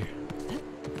Bay.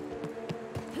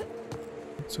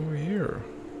 What's over here?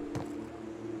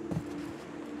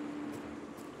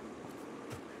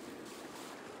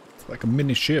 Like a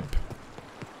mini ship.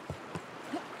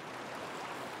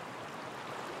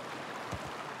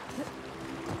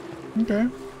 Okay.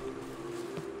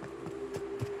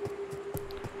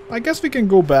 I guess we can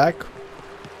go back.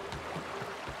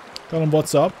 Tell them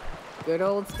what's up. Good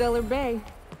old Stellar Bay.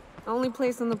 Only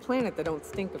place on the planet that don't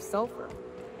stink of sulfur.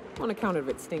 On account of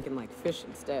it stinking like fish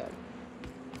instead.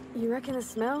 You reckon the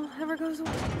smell ever goes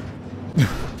away?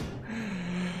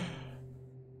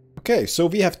 Okay, so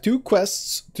we have 2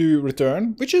 quests to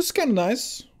return, which is kind of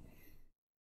nice.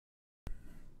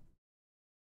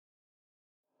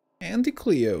 Andy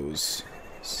Cleo's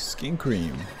skin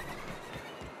cream.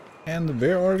 And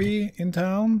where are we in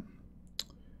town?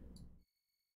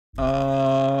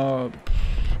 I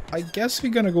guess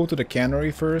we're gonna go to the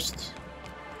cannery first.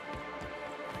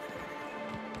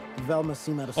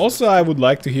 Also, I would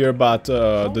like to hear about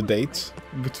the date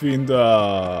between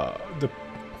the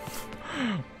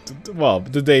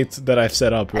date that I've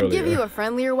set up earlier. I'd give you a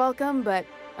friendlier welcome, but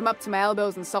I'm up to my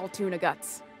elbows in salt tuna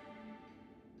guts.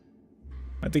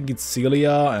 I think it's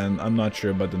Celia, and I'm not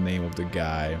sure about the name of the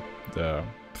guy, the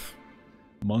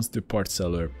monster part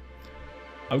seller.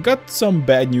 I've got some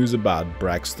bad news about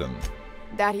Braxton.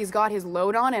 That he's got his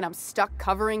load on and I'm stuck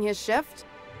covering his shift?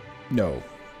 No.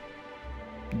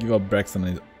 Give up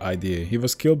Braxton's idea. He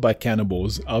was killed by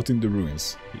cannibals out in the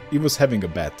ruins. He was having a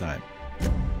bad time.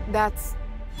 That's...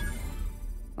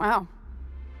 wow.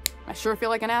 I sure feel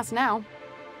like an ass now.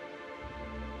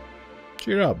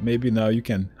 Cheer up. Maybe now you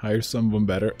can hire someone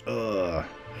better. Ugh.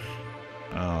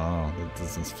 Oh, that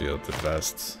doesn't feel the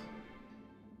best.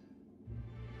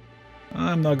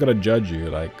 I'm not gonna judge you.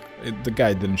 Like, the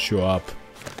guy didn't show up.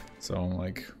 So I'm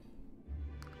like...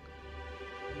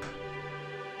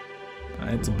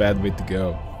 it's a bad way to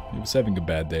go. He was having a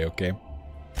bad day, okay?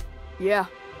 Yeah,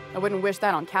 I wouldn't wish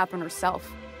that on Catherine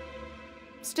herself.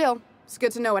 Still, it's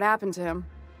good to know what happened to him.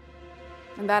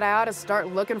 And that I ought to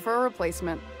start looking for a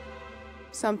replacement.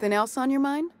 Something else on your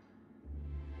mind?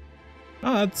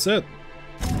 Oh, that's it.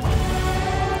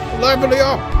 Lively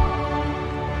up!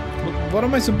 What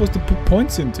am I supposed to put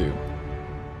points into?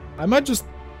 I might just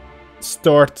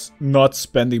start not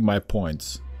spending my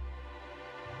points.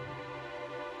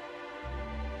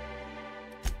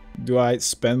 Do I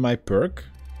spend my perk?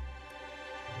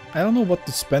 I don't know what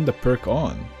to spend a perk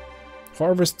on.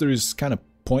 Harvester is kind of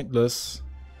pointless.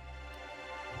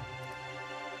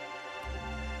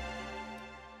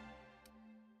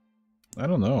 I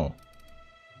don't know.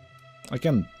 I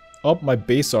can up my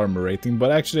base armor rating,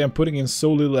 but actually I'm putting in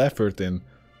so little effort in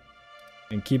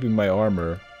keeping my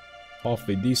armor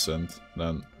halfway decent,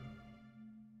 then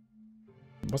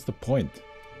what's the point?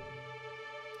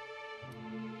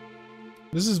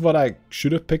 This is what I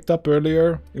should have picked up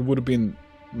earlier. It would have been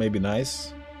maybe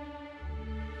nice.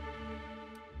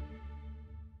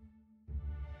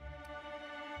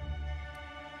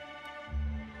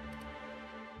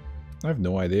 I have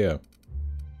no idea.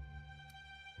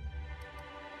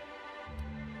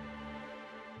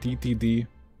 TTD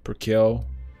per kill.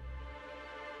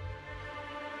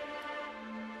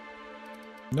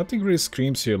 Nothing really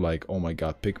screams here like, oh my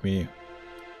god, pick me.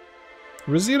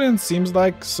 Resilience seems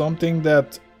like something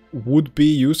that would be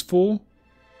useful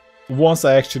once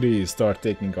I actually start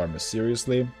taking armor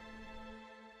seriously.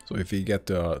 So if we get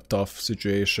to a tough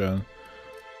situation,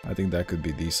 I think that could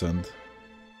be decent.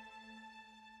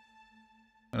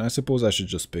 And I suppose I should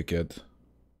just pick it.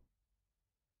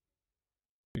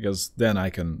 Because then I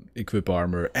can equip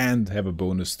armor and have a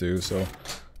bonus too, so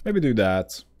maybe do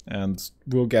that. And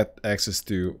we'll get access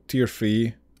to tier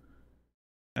 3.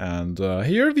 And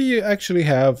here we actually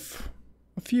have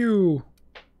a few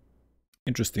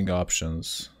interesting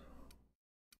options.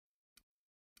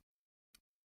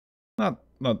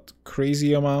 Not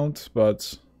crazy amount,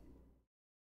 but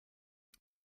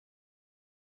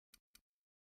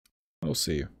we'll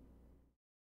see.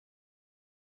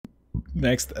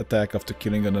 Next attack after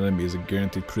killing an enemy is a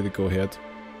guaranteed critical hit.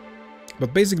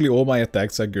 But basically all my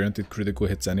attacks are guaranteed critical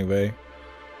hits anyway.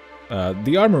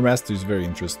 The armor master is very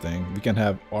interesting. We can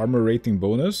have armor rating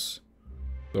bonus.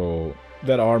 So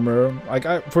that armor,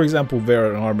 like for example,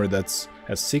 wear an armor that's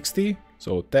has 60.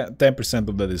 So 10%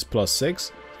 of that is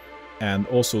 +6. And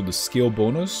also the skill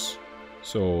bonus.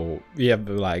 So we have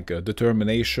like a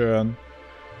determination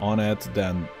on it,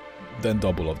 then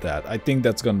double of that. I think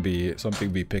that's gonna be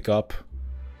something we pick up.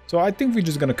 So I think we're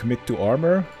just gonna commit to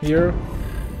armor here.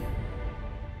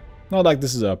 Not like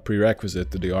this is a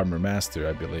prerequisite to the armor master,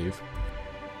 I believe.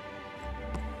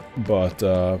 But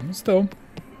still,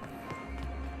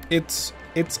 it's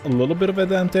a little bit of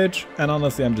advantage. And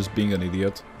honestly, I'm just being an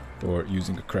idiot for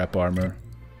using a crap armor.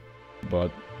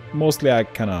 But mostly I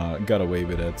kind of got away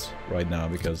with it right now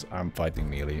because I'm fighting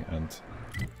melee and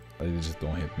they just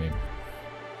don't hit me.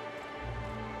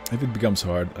 If it becomes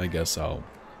hard, I guess I'll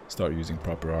start using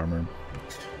proper armor.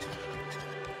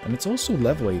 And it's also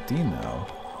level 18 now.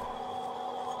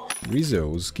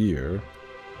 Rizzo's gear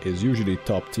is usually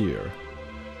top tier.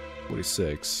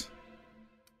 46.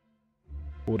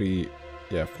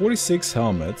 46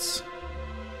 helmets.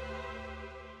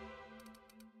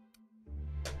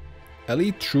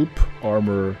 Elite troop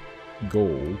armor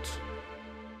gold.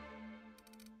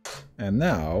 And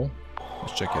now,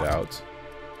 let's check it out.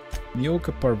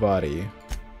 Nyoka Parvati.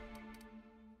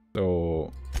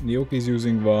 So, Nyoka is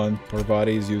using one,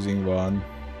 Parvati is using one.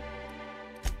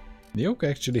 Nyoka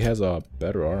actually has a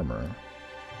better armor.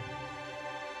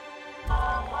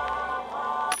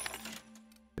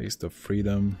 Taste of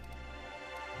Freedom.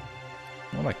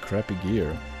 More like crappy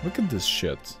gear. Look at this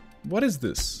shit. What is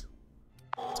this?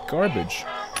 It's garbage.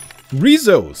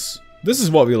 Rizzo's! This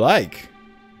is what we like!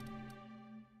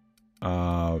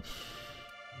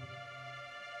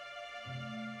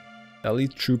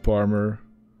 Elite troop armor.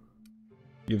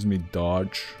 Gives me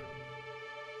dodge.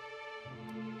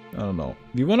 I don't know.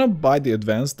 We want to buy the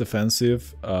advanced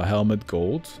defensive helmet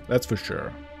gold. That's for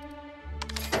sure.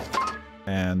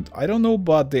 And I don't know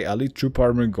about the elite troop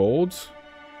armor gold.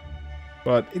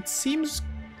 But it seems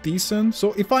decent.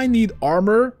 So if I need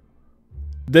armor,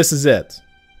 this is it.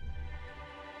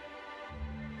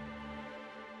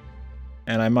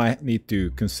 And I might need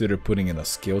to consider putting in a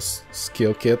skill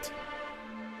kit.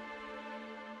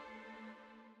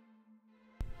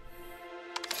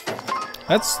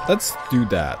 Let's do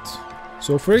that.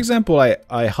 So for example, I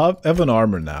have an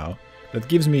armor now that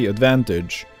gives me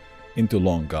advantage into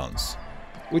long guns.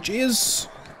 Which is...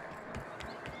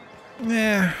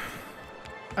 I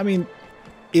mean,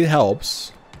 it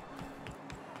helps.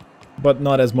 But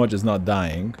not as much as not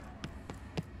dying.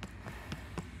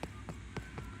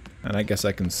 And I guess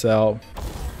I can sell.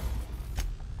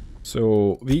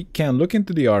 So we can look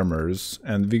into the armors.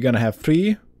 And we're gonna have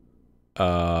 3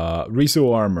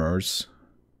 Rizzo armors.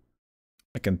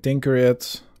 I can tinker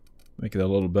it, make it a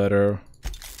little better.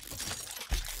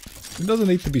 It doesn't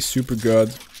need to be super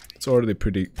good. It's already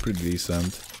pretty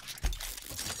decent.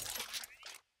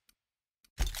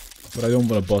 But I don't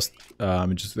want to bust,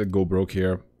 just go broke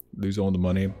here, lose all the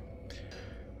money.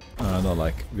 Not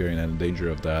like we're in any danger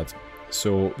of that.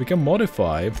 So we can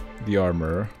modify the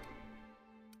armor,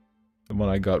 the one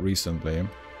I got recently.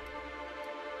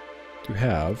 to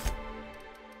have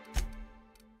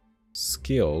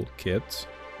skill kit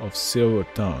of silver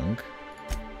tongue.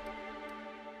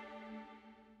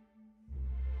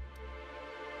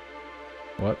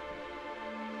 What?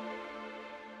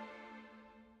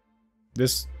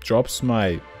 This drops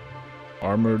my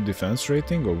armor defense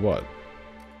rating or what?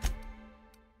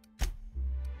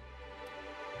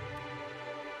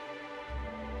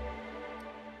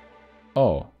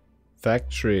 Oh,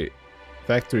 factory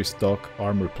stock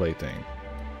armor plating.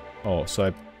 Oh, so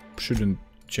I shouldn't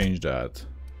change that.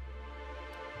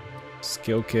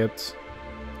 Skill kit.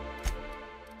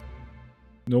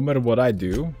 No matter what I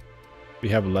do, we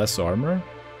have less armor.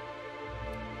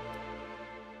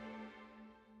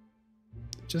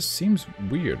 It just seems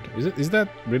weird. Is that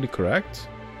really correct?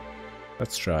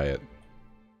 Let's try it.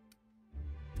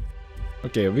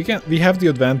 Okay, we have the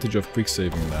advantage of quick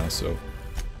saving now, so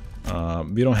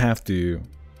we don't have to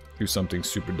do something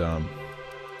super dumb.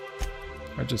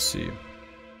 I just see.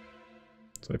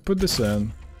 So I put this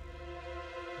in.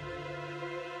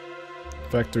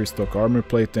 Factory stock armor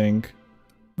plating.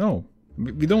 No,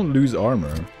 we don't lose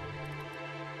armor.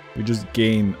 We just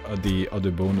gain the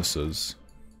other bonuses.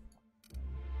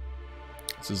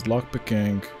 This is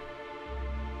lockpicking.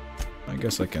 I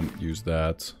guess I can use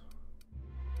that.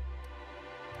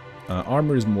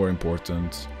 Armor is more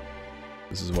important.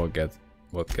 This is what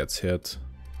gets hit.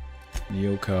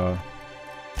 Nyoka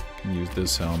can use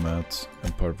this helmet,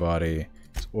 and Parvati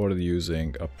is already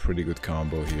using a pretty good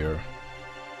combo here.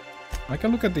 I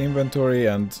can look at the inventory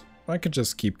and I can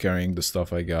just keep carrying the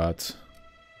stuff I got.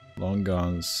 Long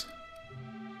guns.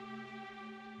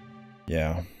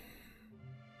 Yeah.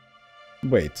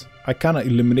 Wait, I kinda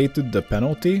eliminated the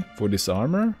penalty for this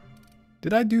armor?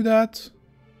 Did I do that?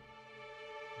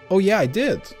 Oh yeah, I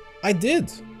did! I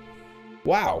did!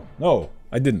 Wow, no,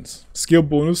 I didn't. Skill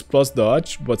bonus plus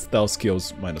dodge, but stealth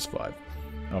skills -5.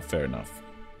 Oh, fair enough.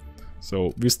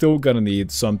 So we're still gonna need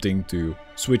something to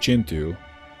switch into.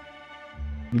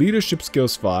 Leadership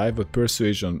skills 5 with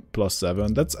persuasion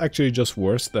 +7. That's actually just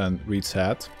worse than Reed's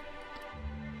hat.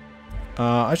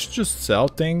 I should just sell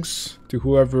things to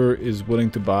whoever is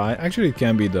willing to buy. Actually, it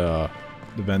can be the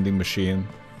vending machine.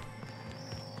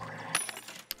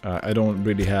 I don't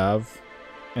really have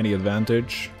any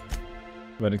advantage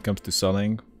when it comes to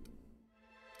selling.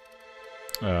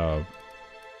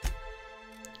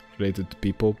 Related to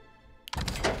people.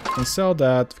 We can sell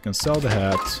that, we can sell the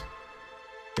hat.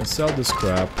 We can sell this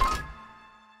crap.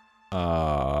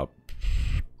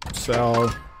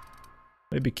 Sell.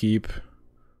 Maybe keep.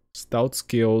 Stout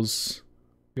skills.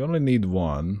 We only need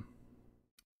 1.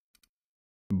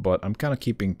 But I'm kind of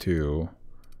keeping 2.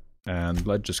 And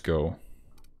let's just go.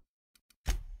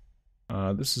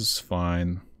 This is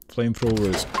fine. Flamethrower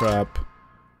is crap.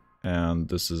 And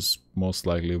this is most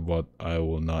likely what I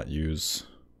will not use.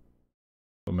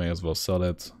 So may as well sell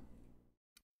it.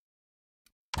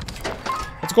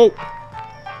 Let's go!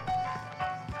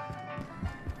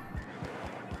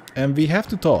 And we have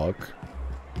to talk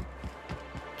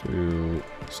to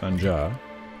Sanja,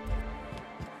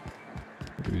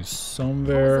 who's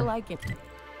somewhere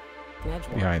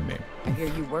behind me. I hear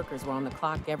you workers were on the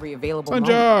clock every available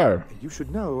Sanjar! moment. You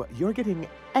should know, you're getting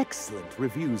excellent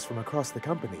reviews from across the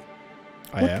company.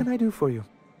 I What am? can I do for you?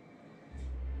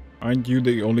 Aren't you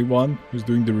the only one who's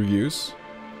doing the reviews?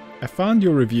 I found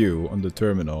your review on the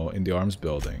terminal in the arms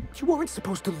building. You weren't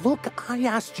supposed to look. I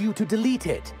asked you to delete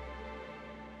it.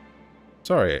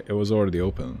 Sorry, it was already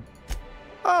open.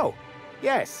 Oh,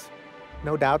 yes.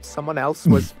 No doubt someone else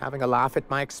was having a laugh at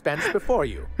my expense before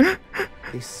you.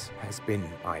 This has been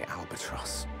my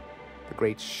albatross. The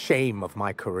great shame of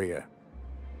my career.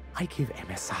 I give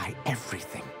MSI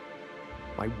everything.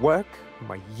 My work,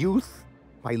 my youth,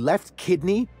 my left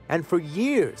kidney, and for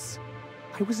years,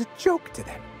 I was a joke to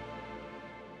them.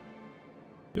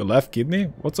 Your left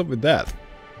kidney? What's up with that?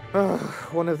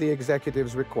 One of the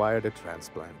executives required a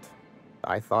transplant.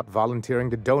 I thought volunteering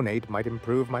to donate might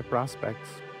improve my prospects.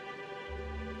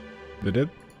 Did it?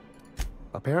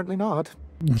 Apparently not.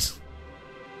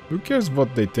 Who cares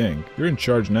what they think? You're in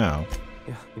charge now.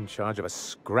 Yeah, in charge of a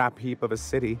scrap heap of a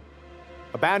city.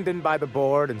 Abandoned by the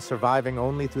board and surviving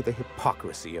only through the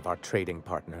hypocrisy of our trading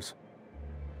partners.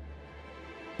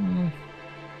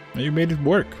 You made it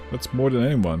work. That's more than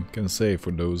anyone can say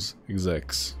for those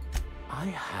execs. I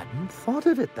hadn't thought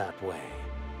of it that way.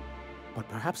 But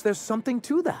perhaps there's something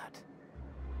to that.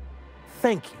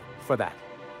 Thank you for that.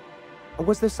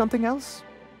 Was there something else?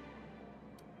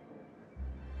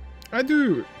 I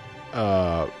do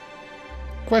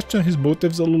question his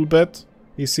motives a little bit.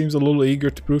 He seems a little eager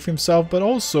to prove himself, but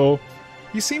also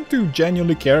he seemed to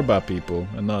genuinely care about people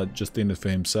and not just in it for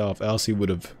himself, else he would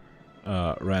have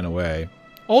ran away.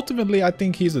 Ultimately, I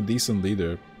think he's a decent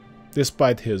leader,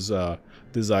 despite his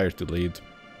desire to lead.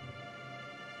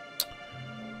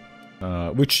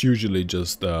 Which usually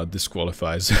just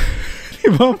disqualifies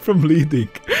anyone from leading.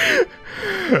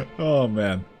 Oh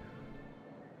man.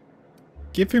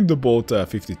 Give him the Bolt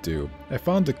 52. I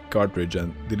found the cartridge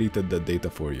and deleted the data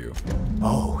for you.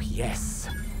 Oh, yes.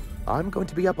 I'm going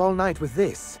to be up all night with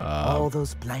this. All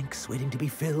those blanks waiting to be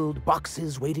filled,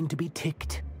 boxes waiting to be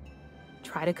ticked.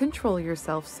 Try to control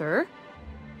yourself, sir.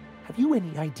 Have you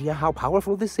any idea how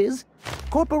powerful this is?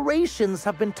 Corporations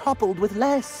have been toppled with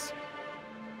less.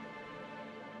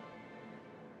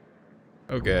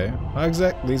 Okay, how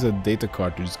exactly is a data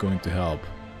cartridge going to help?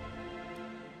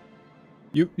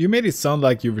 You made it sound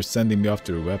like you were sending me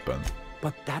after a weapon.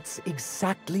 But that's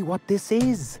exactly what this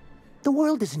is. The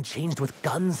world isn't changed with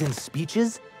guns and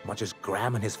speeches, much as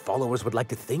Graham and his followers would like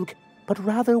to think, but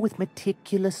rather with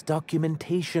meticulous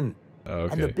documentation.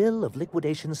 Okay. And the Bill of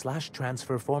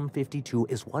Liquidation/Transfer Form 52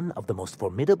 is one of the most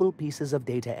formidable pieces of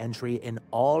data entry in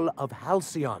all of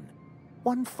Halcyon.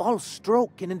 One false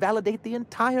stroke can invalidate the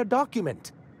entire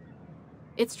document.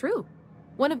 It's true.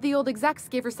 One of the old execs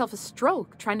gave herself a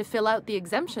stroke trying to fill out the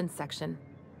exemption section.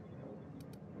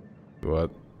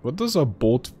 What? What does a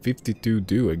Bolt 52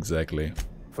 do exactly?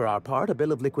 For our part, a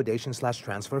Bill of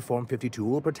Liquidation/Transfer Form 52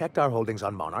 will protect our holdings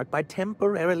on Monarch by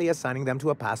temporarily assigning them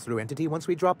to a pass-through entity once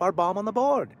we drop our bomb on the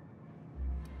board.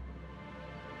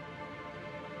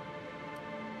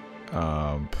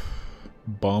 Bomb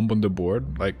on the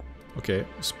board? Like, okay,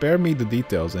 spare me the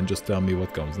details and just tell me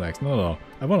what comes next. No,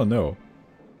 I want to know.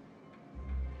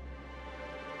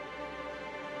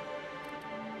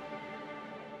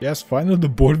 Yes, finally the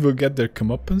board will get their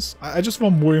comeuppance. I just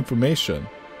want more information.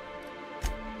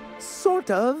 Sort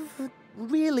of.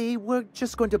 Really, we're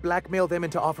just going to blackmail them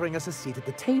into offering us a seat at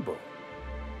the table.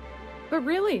 But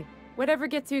really, whatever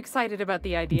gets you excited about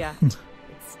the idea?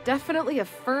 It's definitely a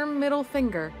firm middle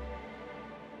finger.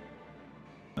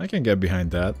 I can get behind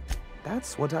that.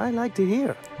 That's what I like to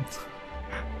hear.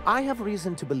 I have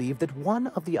reason to believe that one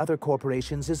of the other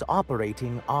corporations is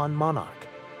operating on Monarch,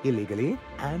 illegally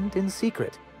and in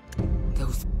secret.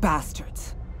 Those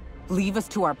bastards. Leave us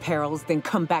to our perils, then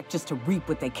come back just to reap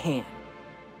what they can.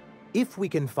 If we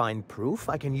can find proof,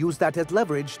 I can use that as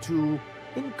leverage to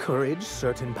encourage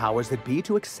certain powers that be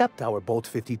to accept our Bolt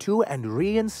 52 and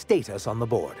reinstate us on the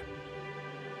board.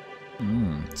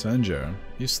 Sanjar,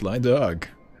 you sly dog.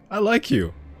 I like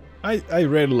you. I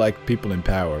really like people in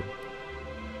power.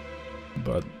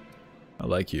 But I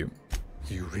like you.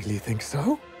 You really think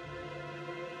so?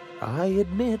 I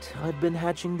admit I've been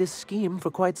hatching this scheme for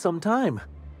quite some time.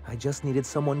 I just needed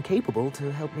someone capable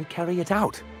to help me carry it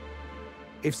out.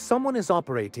 If someone is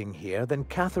operating here, then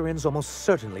Catherine's almost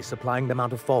certainly supplying them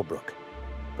out of Fallbrook.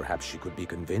 Perhaps she could be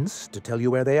convinced to tell you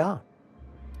where they are.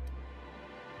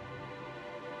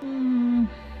 I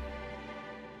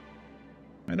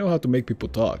know how to make people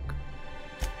talk.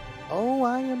 Oh,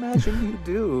 I imagine you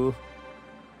do.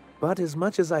 But as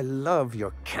much as I love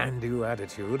your can-do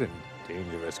attitude and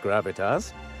dangerous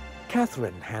gravitas,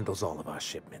 Catherine handles all of our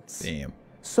shipments. Damn.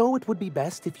 So it would be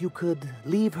best if you could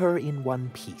leave her in one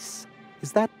piece.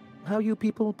 Is that how you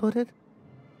people put it?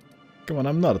 Come on,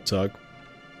 I'm not a tug.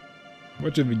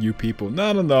 What of you people?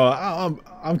 No,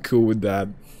 I'm cool with that.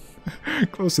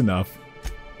 Close enough.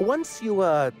 Once you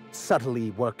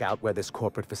subtly work out where this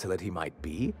corporate facility might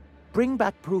be, bring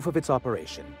back proof of its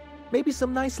operation. Maybe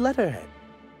some nice letterhead.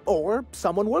 Or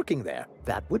someone working there.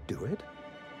 That would do it.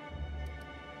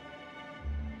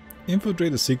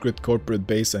 Infiltrate a secret corporate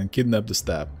base and kidnap the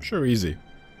staff. Sure, easy.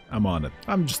 I'm on it.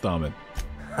 I'm just on it.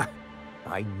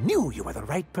 I knew you were the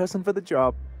right person for the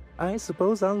job. I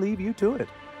suppose I'll leave you to it.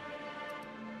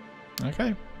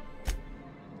 Okay.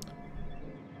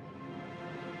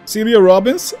 Celia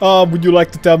Robbins, would you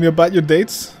like to tell me about your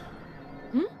dates?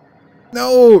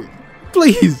 No!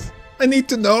 Please! I need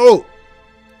to know!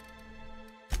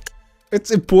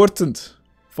 It's important.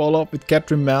 Follow up with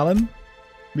Catherine Mallon.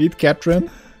 Meet Catherine.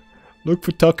 Look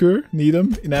for Tucker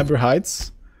Needham in Amber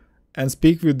Heights. And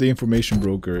speak with the information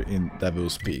broker in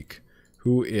Devil's Peak.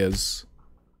 Who is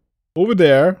over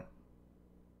there.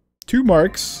 2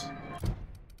 marks.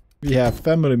 We have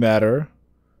Family Matter.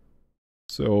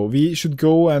 So we should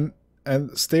go and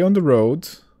stay on the road.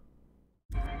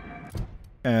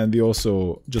 And we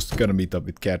also just gonna meet up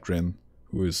with Catherine,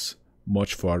 who is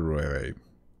much farther away.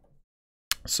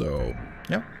 So,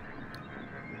 yeah.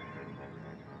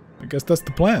 I guess that's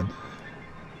the plan.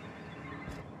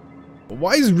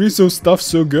 Why is Rizzo's stuff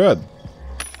so good?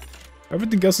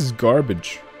 Everything else is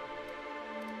garbage.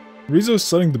 Rizzo's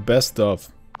selling the best stuff.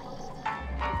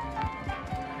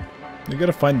 You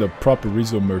gotta find the proper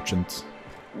reso merchant.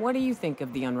 What do you think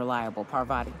of the Unreliable,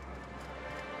 Parvati?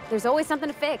 There's always something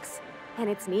to fix, and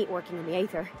it's neat working in the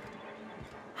Aether.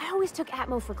 I always took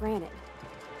Atmo for granted.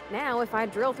 Now, if I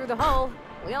drill through the hull,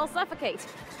 we all suffocate.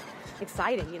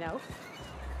 Exciting, you know?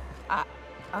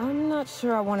 I'm not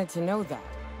sure I wanted to know that.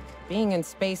 Being in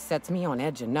space sets me on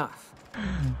edge enough.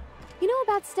 You know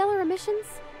about stellar emissions?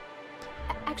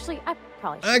 Actually, I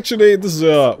probably should. Actually, this is,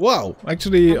 wow.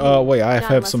 Actually, wait, I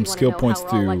have some skill points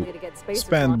to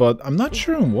spend, but I'm not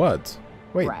sure on what.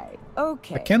 Wait. Right.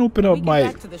 Okay. I can't open up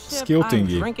my skill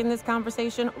thingy. I'm drinking this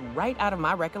conversation right out of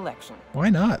my recollection. Why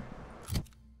not?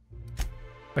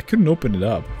 I couldn't open it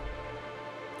up.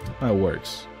 That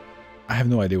works. I have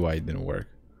no idea why it didn't work.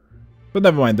 But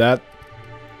never mind that.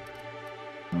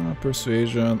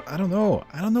 Persuasion. I don't know.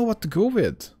 I don't know what to go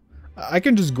with. I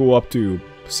can just go up to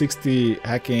 60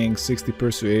 hacking, 60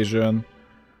 persuasion.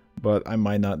 But I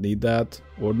might not need that.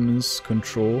 Ordnance,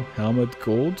 control, helmet,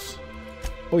 gold.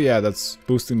 Oh yeah, that's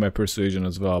boosting my persuasion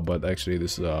as well. But actually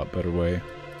this is a better way.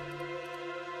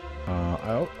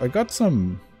 I got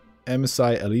some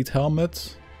MSI Elite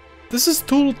helmet. This is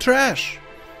total trash.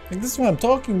 Like, this is what I'm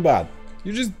talking about.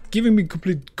 You're just giving me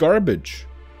complete garbage.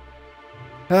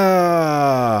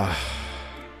 Yeah,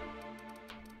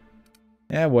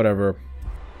 whatever.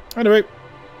 Anyway,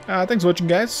 thanks for watching,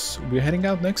 guys. We're heading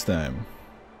out next time.